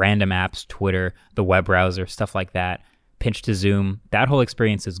random apps, Twitter, the web browser, stuff like that, pinch to zoom. That whole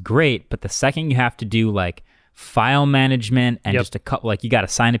experience is great. But the second you have to do like file management and just a couple, like you got to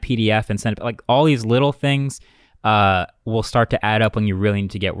sign a PDF and send it, like all these little things will start to add up when you really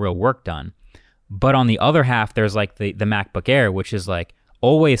need to get real work done. But on the other half, there's like the MacBook Air, which is like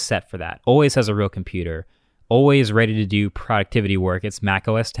always set for that, always has a real computer, always ready to do productivity work. It's Mac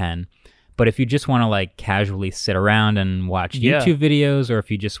OS 10. But if you just want to like casually sit around and watch YouTube videos, or if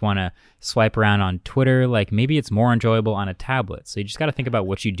you just want to swipe around on Twitter, like maybe it's more enjoyable on a tablet. So you just got to think about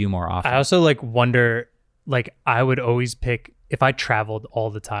what you do more often. I also like wonder, like I would always pick, if I traveled all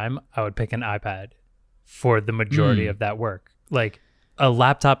the time, I would pick an iPad for the majority of that work. Like a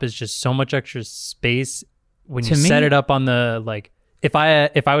laptop is just so much extra space when you set it up on the, like, if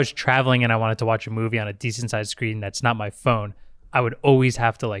I was traveling and I wanted to watch a movie on a decent sized screen that's not my phone, I would always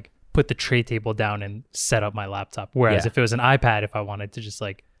have to like put the tray table down and set up my laptop. Whereas if it was an iPad, if I wanted to just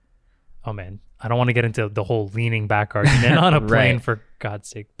like, oh man, I don't want to get into the whole leaning back argument on a plane for God's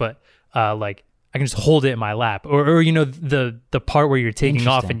sake, but like I can just hold it in my lap, or you know, the part where you're taking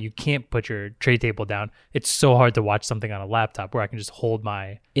off and you can't put your tray table down. It's so hard to watch something on a laptop where I can just hold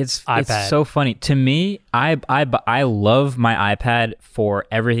my iPad. It's so funny to me. I love my iPad for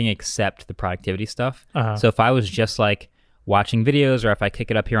everything except the productivity stuff. So if I was just like watching videos, or if I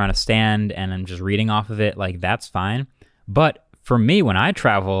kick it up here on a stand and I'm just reading off of it, like that's fine. But for me, when I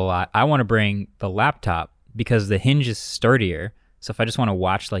travel a lot, I want to bring the laptop because the hinge is sturdier. So if I just want to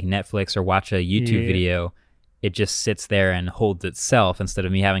watch like Netflix or watch a YouTube video, it just sits there and holds itself instead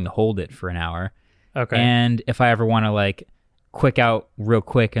of me having to hold it for an hour. Okay. And if I ever want to like quick out real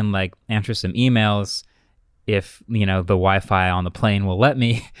quick and like answer some emails, if you know the Wi-Fi on the plane will let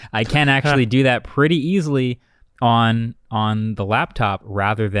me, I can actually do that pretty easily on the laptop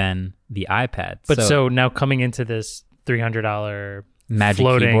rather than the iPad. But so now coming into this $300 Magic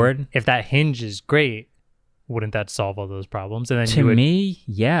floating keyboard, if that hinge is great, wouldn't that solve all those problems? And then to me,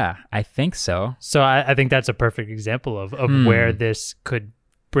 yeah, I think so. So I think that's a perfect example of where this could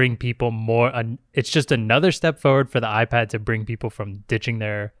bring people more. It's just another step forward for the iPad to bring people from ditching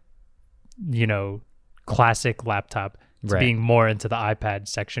their, you know, classic laptop to being more into the iPad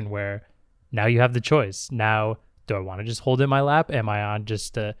section, where now you have the choice. Now, do I want to just hold it in my lap? Am I on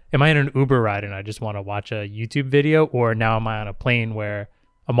just am I in an Uber ride and I just want to watch a YouTube video? Or now am I on a plane where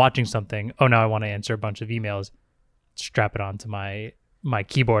I'm watching something. Oh, now I want to answer a bunch of emails. Strap it onto my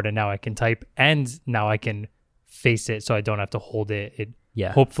keyboard, and now I can type, and now I can face it, so I don't have to hold it.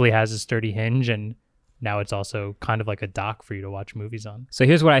 It hopefully has a sturdy hinge, and now it's also kind of like a dock for you to watch movies on. So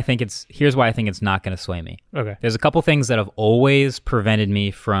here's why I think it's not going to sway me. Okay. There's a couple things that have always prevented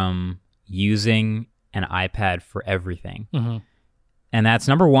me from using an iPad for everything. Mm-hmm. And that's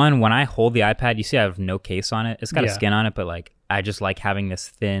number one, when I hold the iPad, you see I have no case on it. It's got a skin on it, but like I just like having this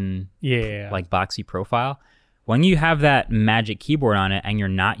thin, like boxy profile. When you have that Magic Keyboard on it and you're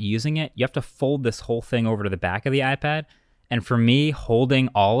not using it, you have to fold this whole thing over to the back of the iPad. And for me, holding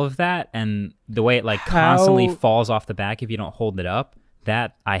all of that and the way it like constantly falls off the back if you don't hold it up,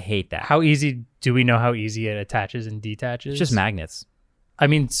 that I hate that. Do we know how easy it attaches and detaches? It's just magnets. I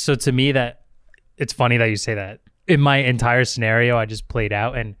mean, so to me, that it's funny that you say that. In my entire scenario, I just played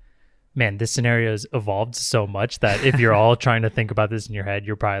out, and man, this scenario has evolved so much that if you're all trying to think about this in your head,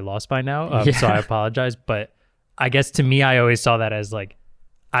 you're probably lost by now. So I apologize. But I guess to me, I always saw that as like,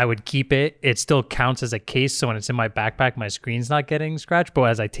 I would keep it. It still counts as a case. So when it's in my backpack, my screen's not getting scratched. But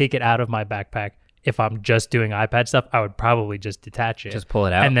as I take it out of my backpack, if I'm just doing iPad stuff, I would probably just detach it. Just pull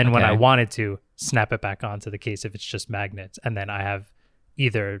it out. And then when I wanted to, snap it back onto the case if it's just magnets. And then I have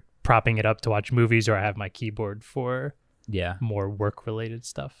either propping it up to watch movies, or I have my keyboard for more work related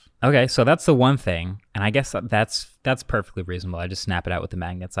stuff. Okay, so that's the one thing, and I guess that's perfectly reasonable. I just snap it out with the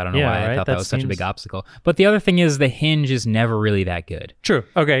magnets. I don't know why I thought that was such a big obstacle. But the other thing is the hinge is never really that good. True.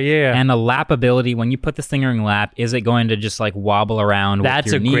 Okay. Yeah. And the lapability, when you put this thing in your lap, is it going to just like wobble around with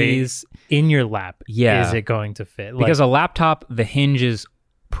your knees? In your lap. Yeah. Is it going to fit? Because a laptop, the hinge is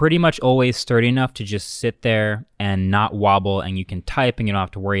pretty much always sturdy enough to just sit there and not wobble, and you can type and you don't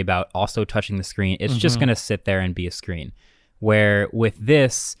have to worry about also touching the screen. It's just going to sit there and be a screen. Where with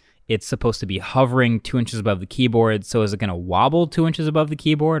this, it's supposed to be hovering 2 inches above the keyboard. So is it going to wobble 2 inches above the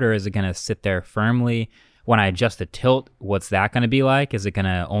keyboard, or is it going to sit there firmly? When I adjust the tilt, what's that going to be like? Is it going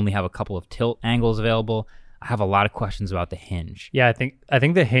to only have a couple of tilt angles available? I have a lot of questions about the hinge. Yeah, I think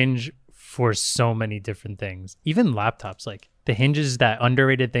the hinge for so many different things, even laptops, like The hinge is that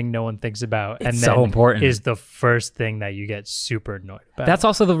underrated thing no one thinks about. It's so important. Is the first thing that you get super annoyed about. That's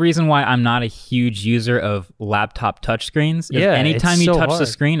also the reason why I'm not a huge user of laptop touchscreens. Yeah, anytime it's you so touch the hard.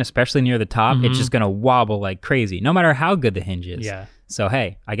 screen, especially near the top, it's just going to wobble like crazy, no matter how good the hinge is. Yeah. So,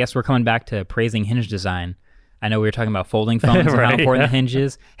 hey, I guess we're coming back to praising hinge design. I know we were talking about folding phones and how important the hinge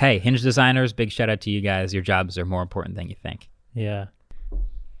is. Hey, hinge designers, big shout out to you guys. Your jobs are more important than you think. Yeah.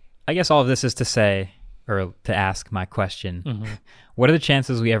 I guess all of this is to say, or to ask my question, what are the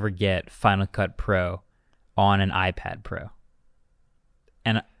chances we ever get Final Cut Pro on an iPad Pro?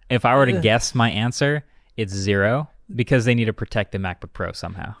 And if I were to guess my answer, it's 0, because they need to protect the MacBook Pro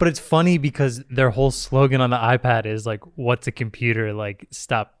somehow. But it's funny because their whole slogan on the iPad is like, what's a computer? Like,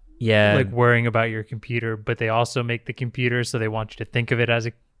 stop worrying about your computer. But they also make the computer, so they want you to think of it as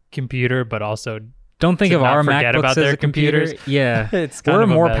a computer, but also don't think of our MacBooks as a computer. Yeah. We're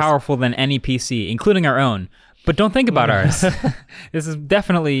more powerful than any PC, including our own. But don't think about ours. This is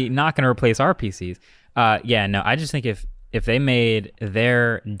definitely not going to replace our PCs. I just think if they made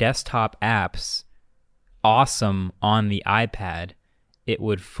their desktop apps awesome on the iPad, it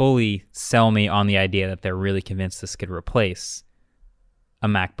would fully sell me on the idea that they're really convinced this could replace a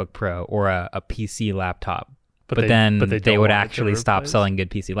MacBook Pro or a PC laptop. But then they would actually stop selling good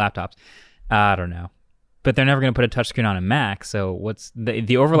PC laptops. I don't know. But they're never going to put a touchscreen on a Mac, so what's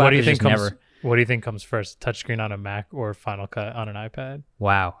the overlap is just never... What do you think comes first, touchscreen on a Mac or Final Cut on an iPad?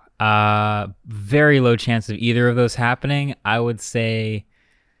 Wow. Very low chance of either of those happening. I would say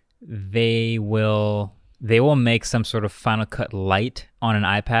they will make some sort of Final Cut Lite on an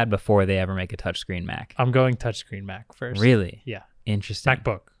iPad before they ever make a touchscreen Mac. I'm going touchscreen Mac first. Really? Yeah. Interesting.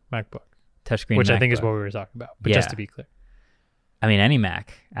 MacBook. Touchscreen which MacBook. I think is what we were talking about. But just to be clear. I mean, any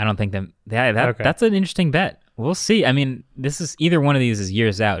Mac. I don't think that's an interesting bet. We'll see. I mean, either one of these is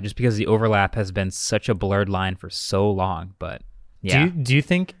years out, just because the overlap has been such a blurred line for so long. But yeah. Do you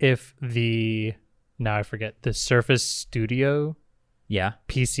think if the Surface Studio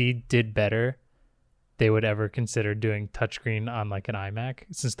PC did better, they would ever consider doing touchscreen on like an iMac,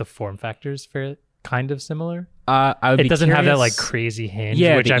 since the form factors for kind of similar? It doesn't have that like crazy hinge,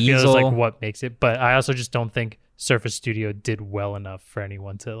 which I feel is like what makes it. But I also just don't think Surface Studio did well enough for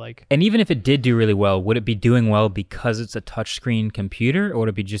anyone to like. And even if it did do really well, would it be doing well because it's a touchscreen computer, or would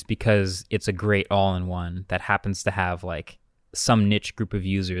it be just because it's a great all-in-one that happens to have like some niche group of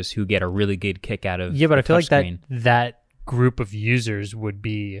users who get a really good kick out of? Yeah, but I feel like that group of users would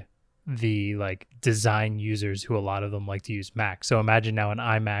be the like design users who a lot of them like to use Mac. So imagine now an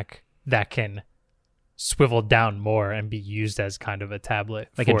iMac that can swivel down more and be used as kind of a tablet,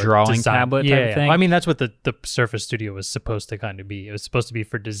 like a drawing tablet type of thing. I mean, that's what the Surface Studio was supposed to kind of be. It was supposed to be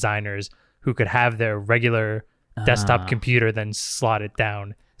for designers who could have their regular desktop computer, then slot it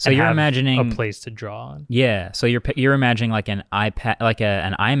down. So you're imagining a place to draw on. Yeah. So you're imagining like an iPad, like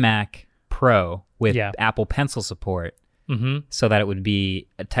an iMac Pro with Apple Pencil support. So that it would be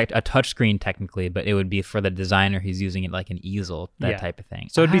a touchscreen technically, but it would be for the designer who's using it like an easel, that type of thing.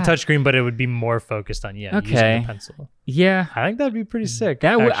 So it'd be touchscreen, but it would be more focused on using the pencil. Yeah, I think that'd be pretty sick.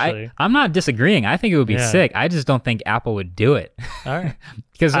 I'm not disagreeing. I think it would be sick. I just don't think Apple would do it. All right,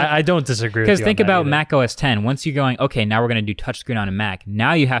 because I don't disagree. Because think about Mac OS 10. Once you're going, okay, now we're going to do touchscreen on a Mac.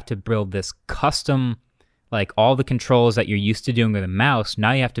 Now you have to build this custom, like all the controls that you're used to doing with a mouse.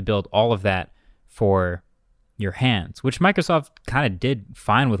 Now you have to build all of that for your hands, which Microsoft kind of did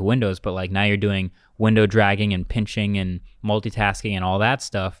fine with Windows, but like now you're doing window dragging and pinching and multitasking and all that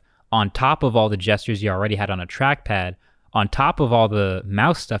stuff on top of all the gestures you already had on a trackpad, on top of all the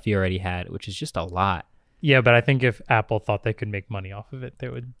mouse stuff you already had, which is just a lot. Yeah, but I think if Apple thought they could make money off of it,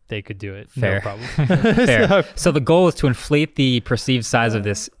 they could do it. Fair. No problem. Fair. So the goal is to inflate the perceived size of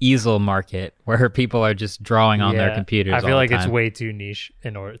this easel market where people are just drawing on their computers. I feel like it's way too niche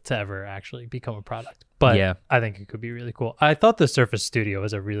in order to ever actually become a product. But I think it could be really cool. I thought the Surface Studio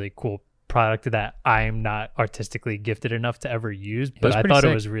was a really cool product that I'm not artistically gifted enough to ever use, but I thought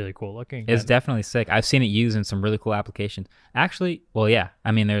it was really cool looking. It's definitely sick. I've seen it used in some really cool applications. Actually, well, yeah.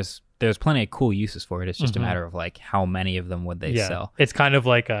 I mean, there's plenty of cool uses for it. It's just a matter of like how many of them would they sell. It's kind of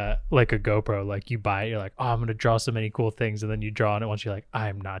like a GoPro. Like you buy it, you're like, oh, I'm gonna draw so many cool things, and then you draw on it once you're like,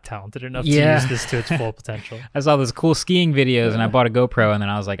 I'm not talented enough to use this to its full potential. I saw those cool skiing videos and I bought a GoPro, and then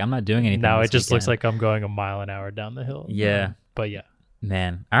I was like, I'm not doing anything. Now it just looks like I'm going a mile an hour down the hill. Yeah. But yeah.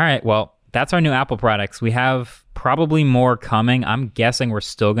 Man. All right. Well, that's our new Apple products. We have probably more coming. I'm guessing we're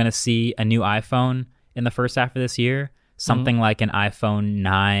still going to see a new iPhone in the first half of this year. Something like an iPhone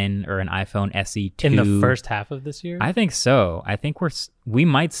 9 or an iPhone SE2. In the first half of this year? I think so. I think we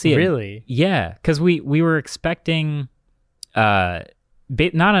might see it. Really? Yeah, because we were expecting not an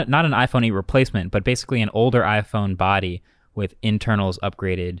iPhone 8 replacement, but basically an older iPhone body with internals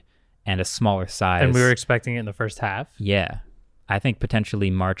upgraded and a smaller size. And we were expecting it in the first half? Yeah. I think potentially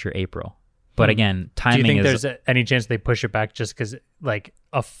March or April. But again, timing is... Do you think there's any chance they push it back just because, like,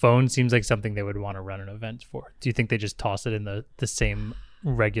 a phone seems like something they would want to run an event for? Do you think they just toss it in the same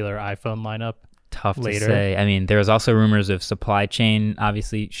regular iPhone lineup? Tough later? To say. I mean, there's also rumors of supply chain,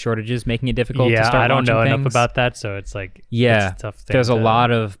 obviously, shortages making it difficult to start I don't know things. enough about that, so it's like, yeah, it's a tough thing. There's a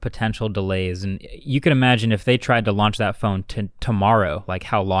lot of potential delays, and you can imagine if they tried to launch that phone tomorrow, like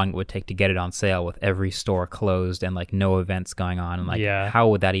how long it would take to get it on sale with every store closed and like no events going on, and like how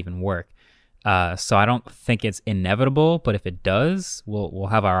would that even work? So I don't think it's inevitable, but if it does, we'll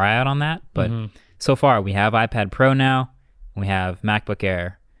have our eye out on that. But so far, we have iPad Pro now, we have MacBook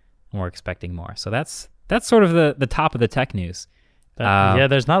Air, and we're expecting more. So that's sort of the top of the tech news.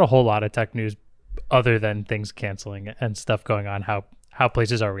 There's not a whole lot of tech news other than things canceling and stuff going on, how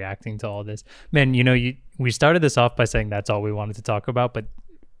places are reacting to all this. Man, we started this off by saying that's all we wanted to talk about, but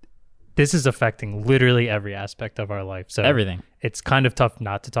this is affecting literally every aspect of our life. So everything. It's kind of tough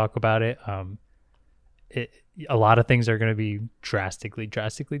not to talk about it. A lot of things are going to be drastically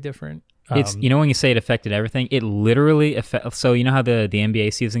different. It's when you say it affected everything, it literally so you know how the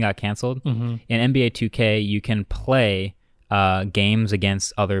NBA season got canceled? In NBA 2K, you can play games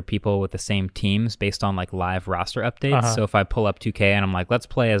against other people with the same teams based on like live roster updates. So if I pull up 2K and I'm like, let's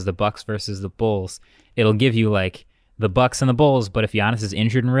play as the Bucks versus the Bulls, it'll give you like the Bucks and the Bulls, but if Giannis is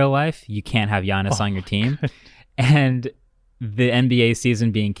injured in real life, you can't have Giannis on your team. And the NBA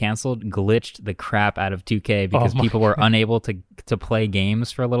season being canceled glitched the crap out of 2K because people were unable to play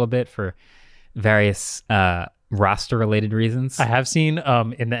games for a little bit for various roster related reasons. I have seen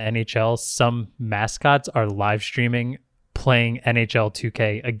in the NHL some mascots are live streaming playing NHL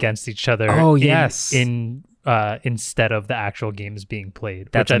 2K against each other. Instead of the actual games being played,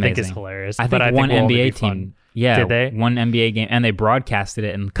 which I think is hilarious. I think one NBA team, did they? One NBA game, and they broadcasted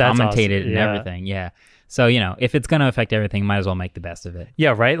it and commentated and everything. Yeah. So, if it's going to affect everything, might as well make the best of it.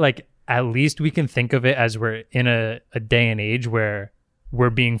 Yeah, right? Like, at least we can think of it as we're in a day and age where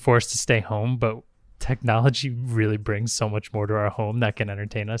we're being forced to stay home, but technology really brings so much more to our home that can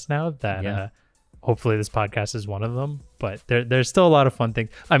entertain us now that hopefully this podcast is one of them. But there's still a lot of fun things.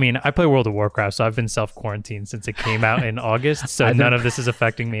 I mean, I play World of Warcraft, so I've been self-quarantined since it came out in August, so none of this is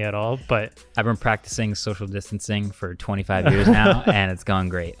affecting me at all. But I've been practicing social distancing for 25 years now, and it's gone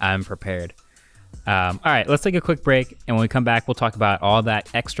great. I'm prepared. All right, let's take a quick break, and when we come back, we'll talk about all that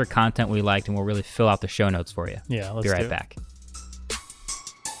extra content we liked, and we'll really fill out the show notes for you. Yeah, let's be right back.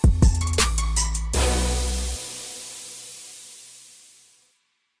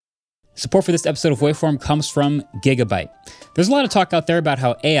 Support for this episode of Waveform comes from Gigabyte. There's a lot of talk out there about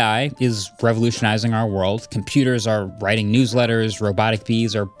how AI is revolutionizing our world. Computers are writing newsletters, robotic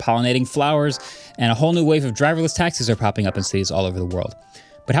bees are pollinating flowers, and a whole new wave of driverless taxis are popping up in cities all over the world.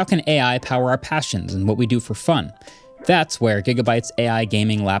 But how can AI power our passions and what we do for fun? That's where Gigabyte's AI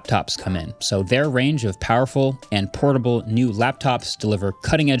gaming laptops come in. So their range of powerful and portable new laptops deliver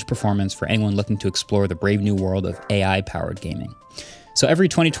cutting-edge performance for anyone looking to explore the brave new world of AI-powered gaming. So every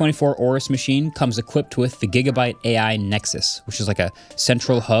 2024 Aorus machine comes equipped with the Gigabyte AI Nexus, which is like a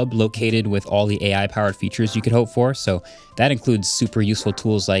central hub located with all the AI-powered features you could hope for. So that includes super useful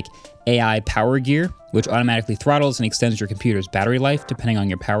tools like AI Power Gear, which automatically throttles and extends your computer's battery life depending on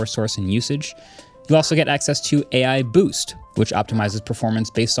your power source and usage. You'll also get access to AI Boost, which optimizes performance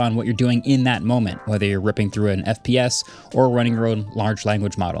based on what you're doing in that moment, whether you're ripping through an FPS or running your own large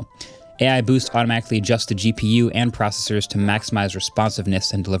language model. AI Boost automatically adjusts the GPU and processors to maximize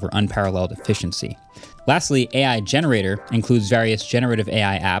responsiveness and deliver unparalleled efficiency. Lastly, AI Generator includes various generative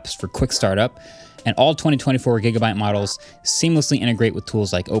AI apps for quick startup, and all 2024 Gigabyte models seamlessly integrate with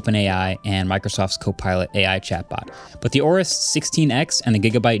tools like OpenAI and Microsoft's Copilot AI chatbot. But the Aorus 16X and the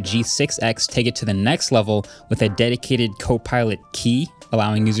Gigabyte G6X take it to the next level with a dedicated Copilot key,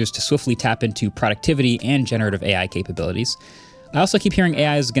 allowing users to swiftly tap into productivity and generative AI capabilities. I also keep hearing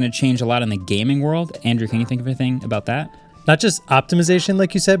AI is going to change a lot in the gaming world. Andrew, can you think of anything about that? Not just optimization,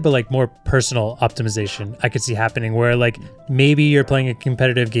 like you said, but like more personal optimization I could see happening where like maybe you're playing a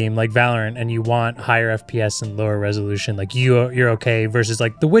competitive game like Valorant and you want higher FPS and lower resolution. Like you're okay versus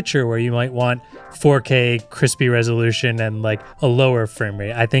like The Witcher where you might want 4K crispy resolution and like a lower frame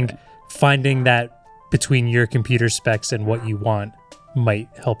rate. I think finding that between your computer specs and what you want might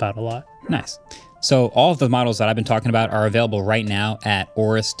help out a lot. Nice. So all of the models that I've been talking about are available right now at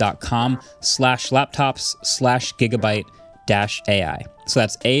aorus.com/laptops/gigabyte-AI. So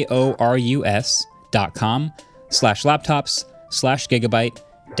that's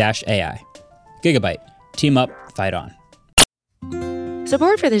aorus.com/laptops/gigabyte-AI. Gigabyte. Team up, fight on.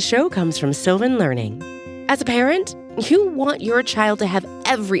 Support for this show comes from Sylvan Learning. As a parent, You want your child to have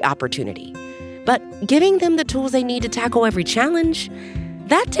every opportunity, but giving them the tools they need to tackle every challenge,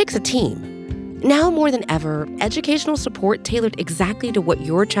 that takes a team. Now more than ever, educational support tailored exactly to what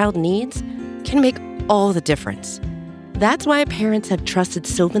your child needs can make all the difference. That's why parents have trusted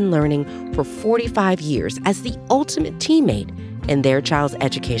Sylvan Learning for 45 years as the ultimate teammate in their child's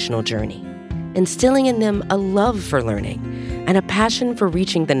educational journey, instilling in them a love for learning and a passion for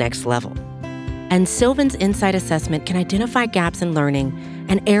reaching the next level. And Sylvan's Insight Assessment can identify gaps in learning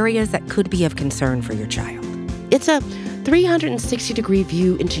and areas that could be of concern for your child. It's a 360-degree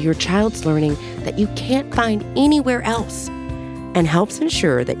view into your child's learning that you can't find anywhere else, and helps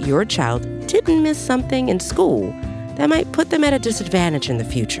ensure that your child didn't miss something in school that might put them at a disadvantage in the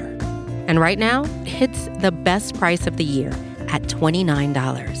future. And right now, it's the best price of the year at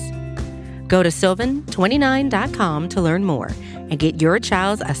 $29. Go to sylvan29.com to learn more and get your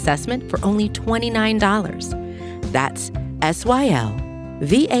child's assessment for only $29. That's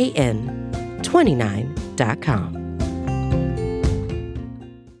SYLVAN29.com.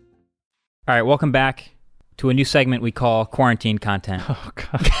 All right, welcome back to a new segment we call Quarantine Content. Oh,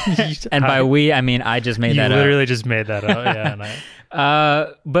 God. And by we, I mean I just made that up. You literally just made that up, yeah.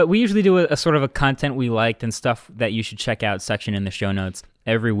 But we usually do a sort of a content we liked and stuff that you should check out section in the show notes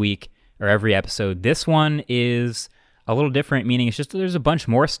every week or every episode. This one is a little different, meaning it's just there's a bunch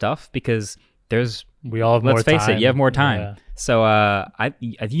more stuff because we all have more time. Let's face it, you have more time. Yeah. So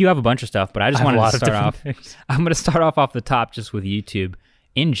you have a bunch of stuff, but I just wanted to start off. I'm going to start off the top just with YouTube.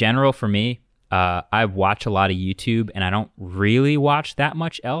 In general, for me, I watch a lot of YouTube, and I don't really watch that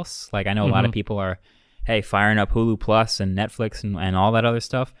much else. Like I know a lot of people are, hey, firing up Hulu Plus and Netflix and all that other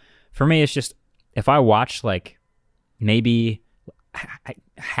stuff. For me, it's just if I watch like maybe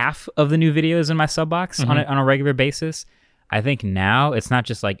half of the new videos in my sub box on a regular basis, I think now it's not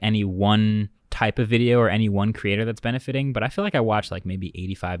just like any one type of video or any one creator that's benefiting, but I feel like I watch like maybe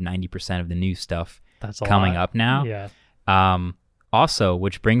 85-90% of the new stuff that's coming up now. Yeah. Also,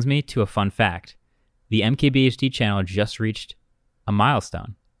 which brings me to a fun fact. The MKBHD channel just reached a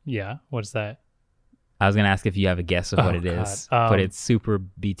milestone. Yeah, what's that? I was going to ask if you have a guess of what it is, but it's Super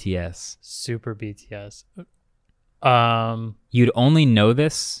BTS. Super BTS. You'd only know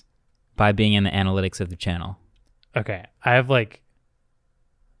this by being in the analytics of the channel. Okay. I have like,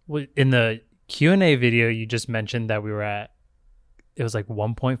 in the Q&A video, you just mentioned that we were at, it was like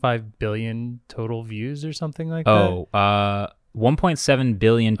 1.5 billion total views or something like that? 1.7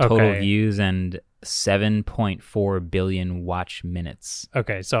 billion total views and 7.4 billion watch minutes.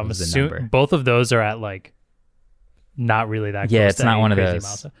 Okay, so I'm assuming both of those are at like not really that close. Yeah, it's not one of those.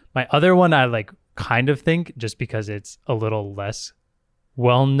 Milestone. My other one I like kind of think just because it's a little less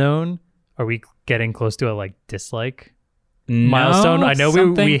well known. Are we getting close to a like dislike milestone? I know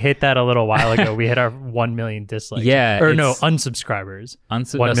we hit that a little while ago. We hit our 1 million dislikes. Yeah. Or no, unsubscribers. 1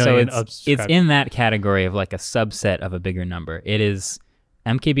 million it's in that category of like a subset of a bigger number. It is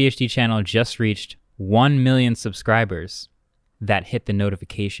MKBHD channel just reached 1 million subscribers that hit the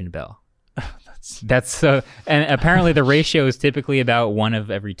notification bell. That's and apparently the ratio is typically about 1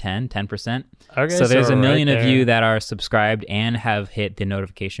 of every 10%. Okay, so there's a million of you that are subscribed and have hit the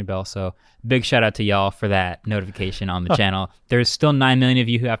notification bell. So big shout out to y'all for that notification on the channel. There's still 9 million of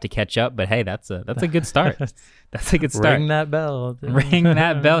you who have to catch up, but hey, that's a good start. That's a good start. Ring that bell. Ring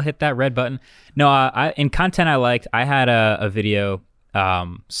that bell. Hit that red button. No, in content I liked, I had a video.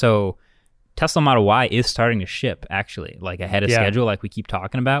 So Tesla Model Y is starting to ship, actually, like ahead of schedule, like we keep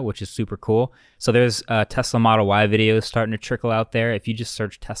talking about, which is super cool. So there's Tesla Model Y videos starting to trickle out there. If you just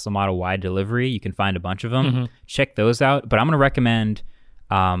search Tesla Model Y delivery, you can find a bunch of them. Check those out. But I'm going to recommend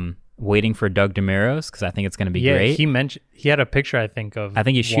waiting for Doug DeMuro's because I think it's going to be great. He had a picture, I think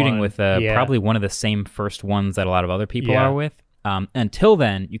he's shooting with probably one of the same first ones that a lot of other people are with. Until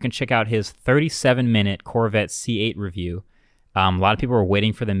then, you can check out his 37-minute Corvette C8 review. A lot of people were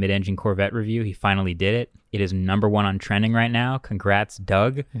waiting for the mid-engine Corvette review. He finally did it. It is #1 on trending right now. Congrats,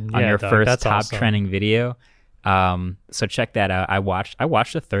 Doug, on your first top trending video. So check that out. I watched a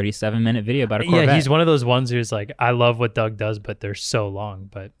 37-minute video about a Corvette. Yeah, he's one of those ones who's like, I love what Doug does, but they're so long.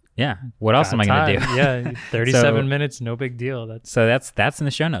 But yeah, what else am I going to do? Yeah, 37 minutes, no big deal. That's in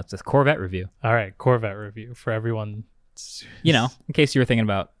the show notes. It's Corvette review. All right, Corvette review for everyone. You know, in case you were thinking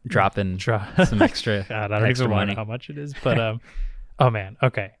about dropping some extra. God, I don't even know how much it is, but oh man,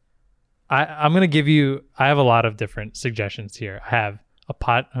 okay. I'm gonna give you. I have a lot of different suggestions here. I have a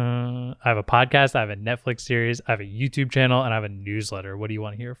podcast. I have a Netflix series. I have a YouTube channel, and I have a newsletter. What do you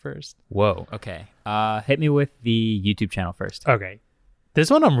want to hear first? Whoa. Okay. Hit me with the YouTube channel first. Okay. This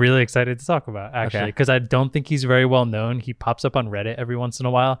one I'm really excited to talk about, actually, because I don't think he's very well known. He pops up on Reddit every once in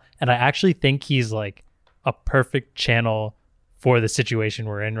a while, and I actually think he's like a perfect channel for the situation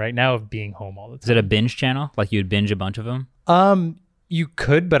we're in right now of being home all the time. Is it a binge channel? Like you'd binge a bunch of them? You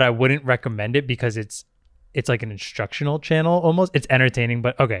could, but I wouldn't recommend it because it's like an instructional channel almost. It's entertaining,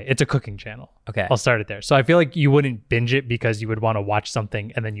 but okay, it's a cooking channel. Okay. I'll start it there. So I feel like you wouldn't binge it because you would want to watch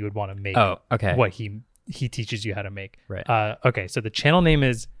something and then you would want to make what he teaches you how to make. Right. Okay, so the channel name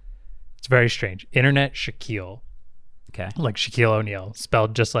is, it's very strange. Internet Shaquille. Okay. Like Shaquille O'Neal,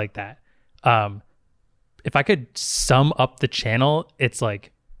 spelled just like that. If I could sum up the channel, it's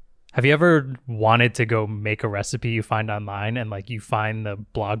like, have you ever wanted to go make a recipe you find online and like you find the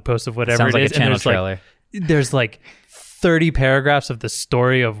blog post of whatever Sounds it like is, a channel and trailer. there's like 30 paragraphs of the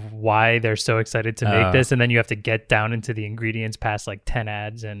story of why they're so excited to make this, and then you have to get down into the ingredients past like 10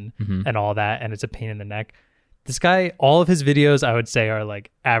 ads and all that, and it's a pain in the neck. This guy, all of his videos I would say are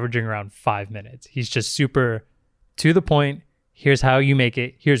like averaging around 5 minutes. He's just super to the point. Here's how you make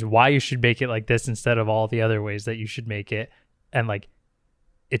it. Here's why you should make it like this instead of all the other ways that you should make it. And like,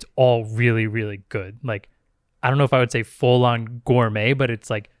 it's all really, really good. Like, I don't know if I would say full on gourmet, but it's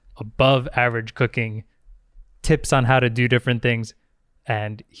like above average cooking, tips on how to do different things.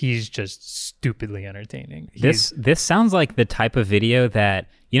 And he's just stupidly entertaining. This sounds like the type of video that,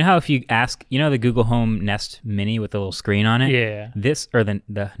 you know how if you ask, you know, the Google Home Nest Mini with the little screen on it? Yeah. This, or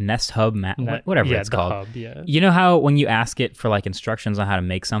the Nest Hub, whatever it's called. Hub, yeah. You know how when you ask it for like instructions on how to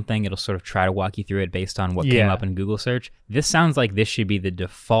make something, it'll sort of try to walk you through it based on what came up in Google search? This sounds like this should be the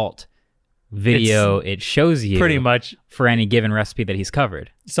default video it shows you pretty much for any given recipe that he's covered.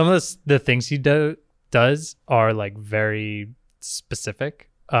 Some of the things he does are like very specific.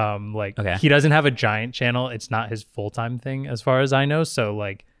 He doesn't have a giant channel. It's not his full-time thing as far as I know, so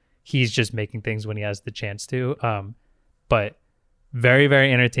like he's just making things when he has the chance to, but very,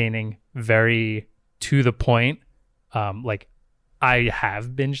 very entertaining, very to the point. Like I have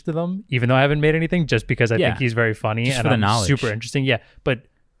binged them even though I haven't made anything, just because I think he's very funny just and for the knowledge. Super interesting. But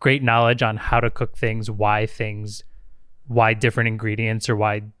great knowledge on how to cook things, why different ingredients or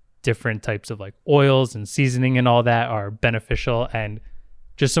why different types of like oils and seasoning and all that are beneficial, and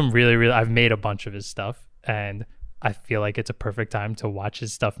just some really, really, I've made a bunch of his stuff and I feel like it's a perfect time to watch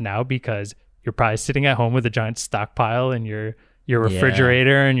his stuff now because you're probably sitting at home with a giant stockpile in your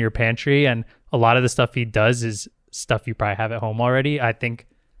refrigerator and your pantry, and a lot of the stuff he does is stuff you probably have at home already. I think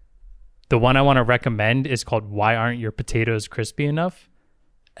the one I want to recommend is called Why Aren't Your Potatoes Crispy Enough?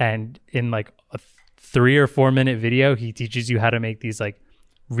 And in like a 3 or 4 minute video, he teaches you how to make these like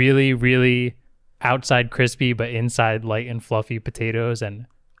really, really outside crispy but inside light and fluffy potatoes, and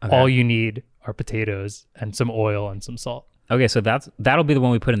all you need are potatoes and some oil and some salt. Okay, so that'll be the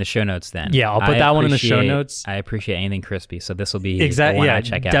one we put in the show notes then. Yeah, I'll put that one in the show notes. I appreciate anything crispy, so this will be exactly. The one Yeah, I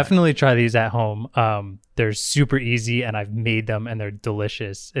check out. Definitely try these at home. They're super easy, and I've made them, and they're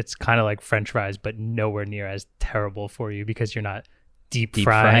delicious. It's kind of like French fries, but nowhere near as terrible for you because you're not deep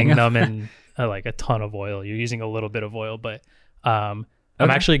frying them in like a ton of oil. You're using a little bit of oil, but I'm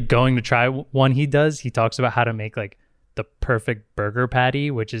actually going to try one he does. He talks about how to make like the perfect burger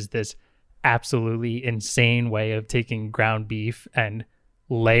patty, which is this absolutely insane way of taking ground beef and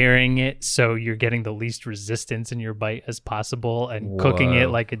layering it so you're getting the least resistance in your bite as possible, and cooking it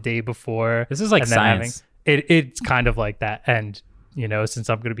like a day before. This is like science. It's kind of like that. And you know, since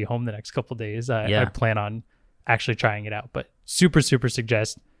I'm going to be home the next couple of days, I plan on actually trying it out. But super, super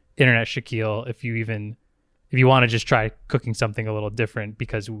suggest Internet Shaquille if you want to just try cooking something a little different,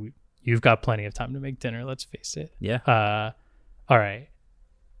 because you've got plenty of time to make dinner. Let's face it. Yeah. All right.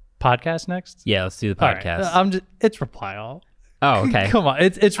 Podcast next? Yeah, let's do the podcast. Right. It's Reply All. Oh, okay. Come on.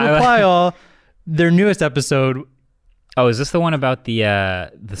 It's Reply All. Their newest episode. Oh, is this the one about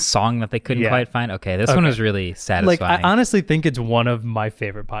the song that they couldn't quite find? Okay, this one was really satisfying. Like, I honestly think it's one of my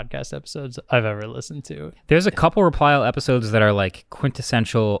favorite podcast episodes I've ever listened to. There's a couple Reply All episodes that are like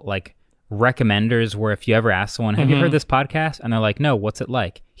quintessential, like recommenders, where if you ever ask someone, have you heard this podcast? And they're like, no, what's it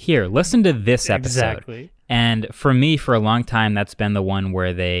like? Here, listen to this episode. Exactly. And for me, for a long time, that's been the one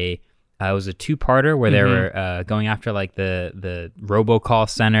where they, it was a 2-parter where they were going after like the robocall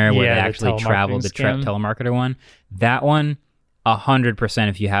center where they actually traveled, the telemarketer one. That one, 100%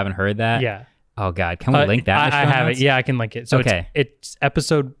 if you haven't heard that. Yeah. Oh God, can we link that? I have it. Yeah, I can link it. So it's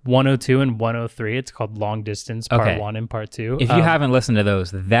episode 102 and 103. It's called Long Distance Part 1 and Part 2. If you haven't listened to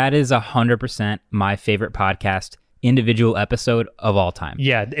those, that is 100% my favorite podcast individual episode of all time.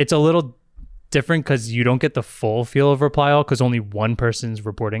 Yeah, it's a little different because you don't get the full feel of Reply All because only one person's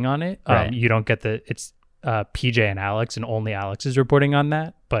reporting on it. Right. You don't get it's PJ and Alex, and only Alex is reporting on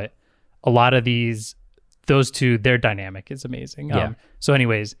that. But a lot of those two, their dynamic is amazing. Yeah. So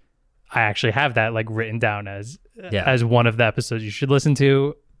anyways, I actually have that like written down as one of the episodes you should listen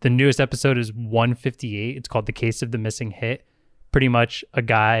to. The newest episode is 158. It's called The Case of the Missing Hit. Pretty much a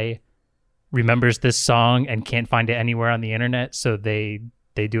guy remembers this song and can't find it anywhere on the internet. So they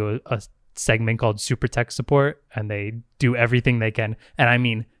do a segment called Super Tech Support, and they do everything they can. And I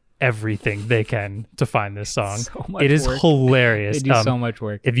mean everything they can to find this song. It is hilarious. They do so much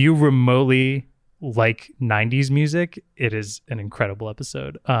work. If you remotely like 90s music, it is an incredible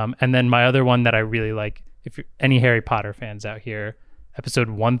episode. And then my other one that I really like, if you're any Harry Potter fans out here, episode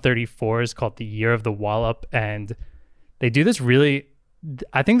 134 is called The Year of the Wallop, and they do this really,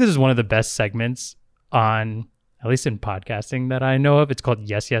 I think this is one of the best segments on, at least in podcasting that I know of. It's called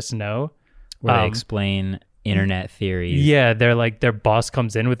Yes, Yes, No. Where they explain internet theories. Yeah, they're like, their boss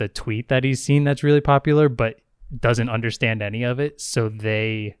comes in with a tweet that he's seen that's really popular, but doesn't understand any of it. So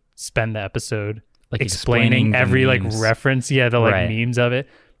they spend the episode like explaining every like reference. Yeah, the like memes of it.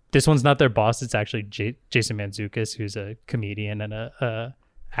 This one's not their boss. It's actually Jason Mantzoukas, who's a comedian and a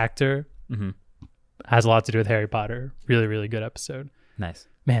actor. Mm-hmm. Has a lot to do with Harry Potter. Really, really good episode. Nice.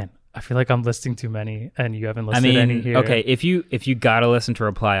 Man, I feel like I'm listing too many, and you haven't listed any here. Okay, if you gotta listen to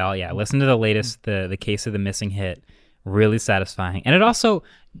Reply All, listen to the latest, the Case of the Missing Hit. Really satisfying, and it also,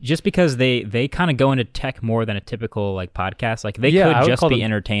 just because they kind of go into tech more than a typical like podcast. Like they could just be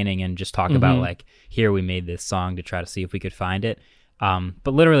entertaining and just talk about like, here we made this song to try to see if we could find it.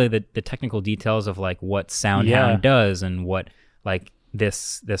 But literally the technical details of like what SoundHound does and what like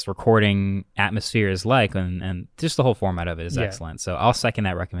this recording atmosphere is like, and just the whole format of it is excellent. So I'll second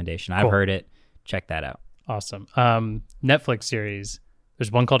that recommendation. I've heard it. Check that out. Awesome. Netflix series.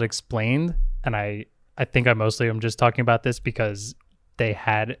 There's one called Explained, and I think I mostly am just talking about this because they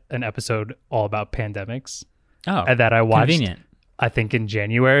had an episode all about pandemics. Oh, and that I watched. Convenient. I think in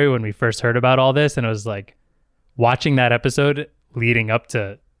January when we first heard about all this, and it was like watching that episode leading up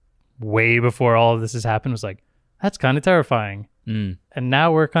to way before all of this has happened was like, that's kind of terrifying. And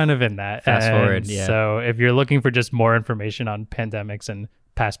now we're kind of in that. Fast forward, yeah. So if you're looking for just more information on pandemics and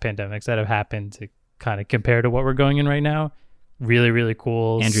past pandemics that have happened to kind of compare to what we're going in right now, really, really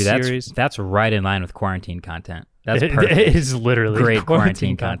cool Andrew, series. That's right in line with quarantine content. That's perfect. It is literally great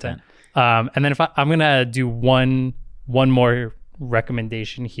quarantine content. And then if I'm going to do one more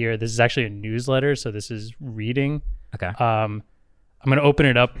recommendation here. This is actually a newsletter, so this is reading. Okay. I'm going to open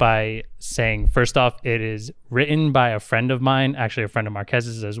it up by saying, first off, it is written by a friend of mine, actually a friend of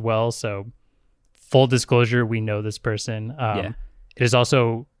Marquez's as well. So full disclosure, we know this person. It is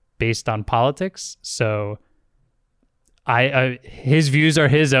also based on politics. So his views are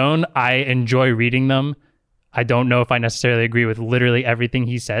his own. I enjoy reading them. I don't know if I necessarily agree with literally everything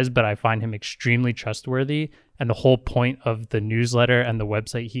he says, but I find him extremely trustworthy. And the whole point of the newsletter and the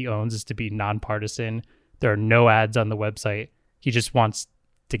website he owns is to be nonpartisan. There are no ads on the website. He just wants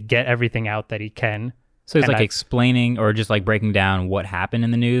to get everything out that he can. So he's explaining or just like breaking down what happened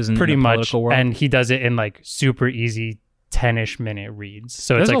in the news and pretty in the much political world? And he does it in like super easy 10-ish minute reads.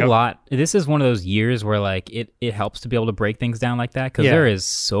 So there's it's like a lot. This is one of those years where like it helps to be able to break things down like that, because there is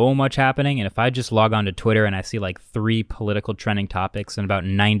so much happening. And if I just log on to Twitter and I see like 3 political trending topics and about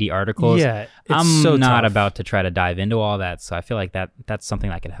 90 articles, I'm so not tough. About to try to dive into all that. So I feel like that's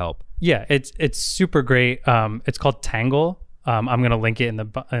something that could help. Yeah, it's super great. It's called Tangle. I'm going to link it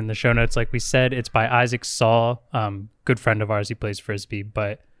in the show notes. Like we said, it's by Isaac Saul, good friend of ours. He plays Frisbee,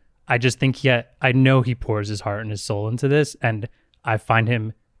 but I just think I know he pours his heart and his soul into this, and I find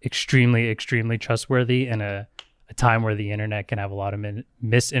him extremely, extremely trustworthy in a time where the internet can have a lot of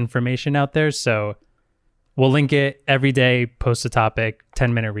misinformation out there. So we'll link it every day, post a topic,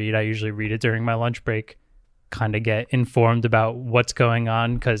 10-minute read. I usually read it during my lunch break, kind of get informed about what's going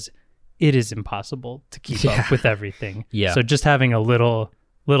on, because it is impossible to keep up with everything. Yeah. So just having a little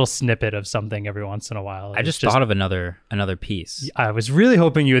snippet of something every once in a while. I just thought of another piece. I was really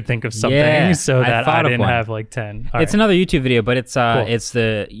hoping you would think of something so that I didn't have like 10. It's another YouTube video, but it's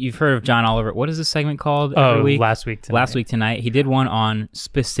cool. You've heard of John Oliver. What is this segment called? Every week? Last Week Tonight. Last Week Tonight. He did one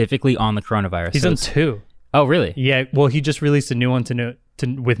specifically on the coronavirus. He's done 2. Oh, really? Yeah. Well, he just released a new one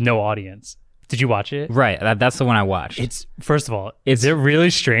with no audience. Did you watch it? Right. That's the one I watched. It's, first of all, is it really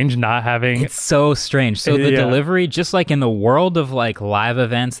strange not having... It's so strange. So the delivery, just like in the world of like live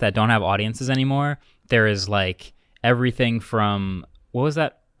events that don't have audiences anymore, there is like everything from, what was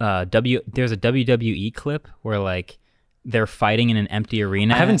that? There's a WWE clip where like they're fighting in an empty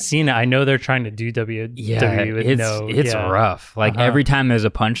arena. I haven't seen it. I know they're trying to do WWE with it's rough. Like every time there's a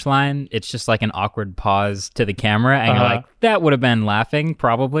punchline, it's just like an awkward pause to the camera, and you're like, that would have been laughing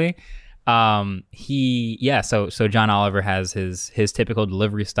probably. So John Oliver has his typical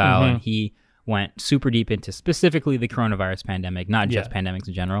delivery style, and he went super deep into specifically the coronavirus pandemic, not just pandemics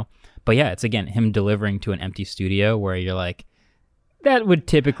in general. But yeah, it's again him delivering to an empty studio where you're like, That would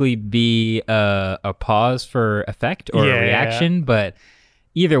typically be a pause for effect or a reaction, but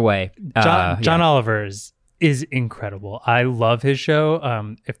either way. John Oliver's is incredible. I love his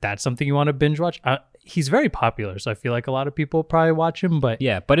show. If that's something you want to binge watch, he's very popular, so I feel like a lot of people probably watch him. But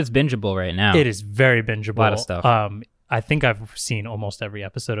but it's bingeable right now. It is very bingeable. A lot of stuff. I think I've seen almost every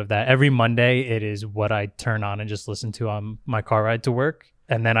episode of that. Every Monday, it is what I turn on and just listen to on my car ride to work,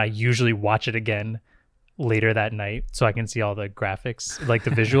 and then I usually watch it again later that night so I can see all the graphics, like the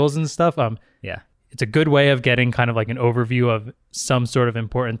visuals and stuff. It's a good way of getting kind of like an overview of some sort of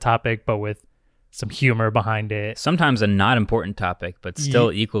important topic, but with some humor behind it. Sometimes a not important topic, but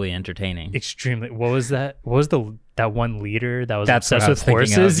still equally entertaining. Extremely. What was that? What was that one leader that was That's obsessed with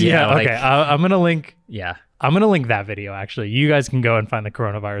horses? Okay. I'm gonna link. Yeah. I'm gonna link that video. Actually, you guys can go and find the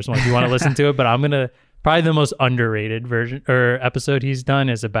coronavirus one if you want to listen to it. But I'm gonna probably the most underrated version or episode he's done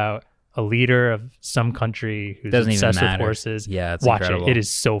is about a leader of some country who's obsessed with horses. Yeah, it's watch incredible. it. It is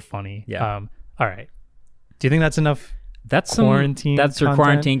so funny. Yeah. All right. Do you think that's enough? That's quarantine. That's your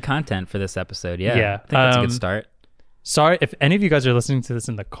quarantine content for this episode. Yeah. I think that's a good start. Sorry if any of you guys are listening to this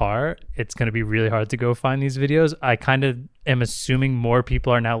in the car. It's going to be really hard to go find these videos. I kind of am assuming more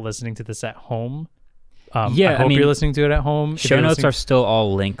people are now listening to this at home. I hope you're listening to it at home. Show notes are still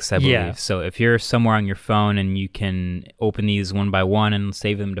all links, I believe. Yeah. So if you're somewhere on your phone and you can open these one by one and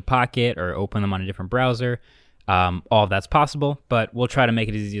save them to Pocket or open them on a different browser, all of that's possible. But we'll try to make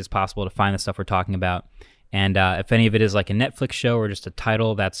it as easy as possible to find the stuff we're talking about. And if any of it is like a Netflix show or just a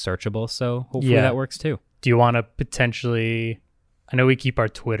title, that's searchable. So hopefully that works too. Do you want to potentially... I know we keep our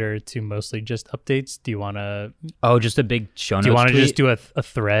Twitter to mostly just updates. Do you want to... Oh, just a big show notes Do you want to tweet? just do a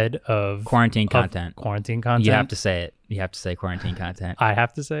thread of... Quarantine content. Quarantine content? You have to say it. You have to say quarantine content. I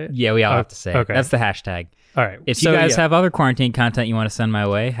have to say it? Yeah, we all have to say it. That's the hashtag. All right. If you guys have other quarantine content you want to send my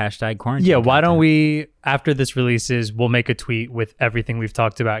way, hashtag quarantine content. Why don't we, after this releases, we'll make a tweet with everything we've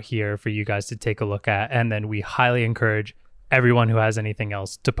talked about here for you guys to take a look at. And then we highly encourage everyone who has anything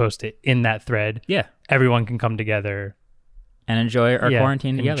else to post it in that thread. Yeah. Everyone can come together. And enjoy our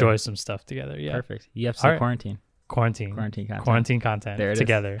quarantine together. Enjoy some stuff together. Yeah. Perfect. You have to say quarantine. Quarantine content. Quarantine content. There it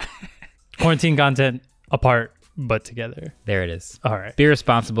together. Quarantine content apart, but together. There it is. All right. Be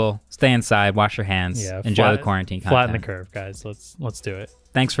responsible. Stay inside. Wash your hands. Enjoy the quarantine content. Flatten the curve, guys. Let's do it.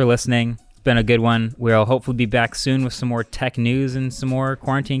 Thanks for listening. It's been a good one. We'll hopefully be back soon with some more tech news and some more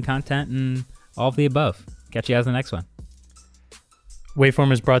quarantine content and all of the above. Catch you guys in the next one.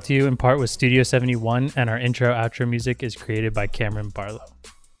 Waveform is brought to you in part with Studio 71, and our intro-outro music is created by Cameron Barlow.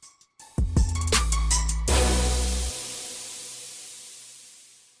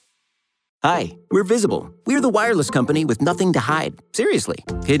 Hi, we're Visible. We're the wireless company with nothing to hide. Seriously.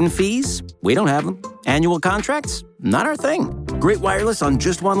 Hidden fees? We don't have them. Annual contracts? Not our thing. Great wireless on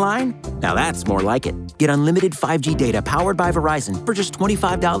just one line? Now that's more like it. Get unlimited 5G data powered by Verizon for just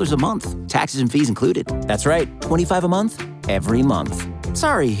 $25 a month. Taxes and fees included. That's right, $25 a month, every month.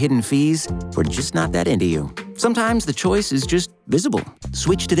 Sorry, hidden fees. We're just not that into you. Sometimes the choice is just Visible.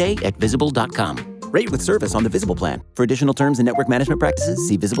 Switch today at Visible.com. Rate with service on the Visible plan. For additional terms and network management practices,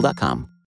 see Visible.com.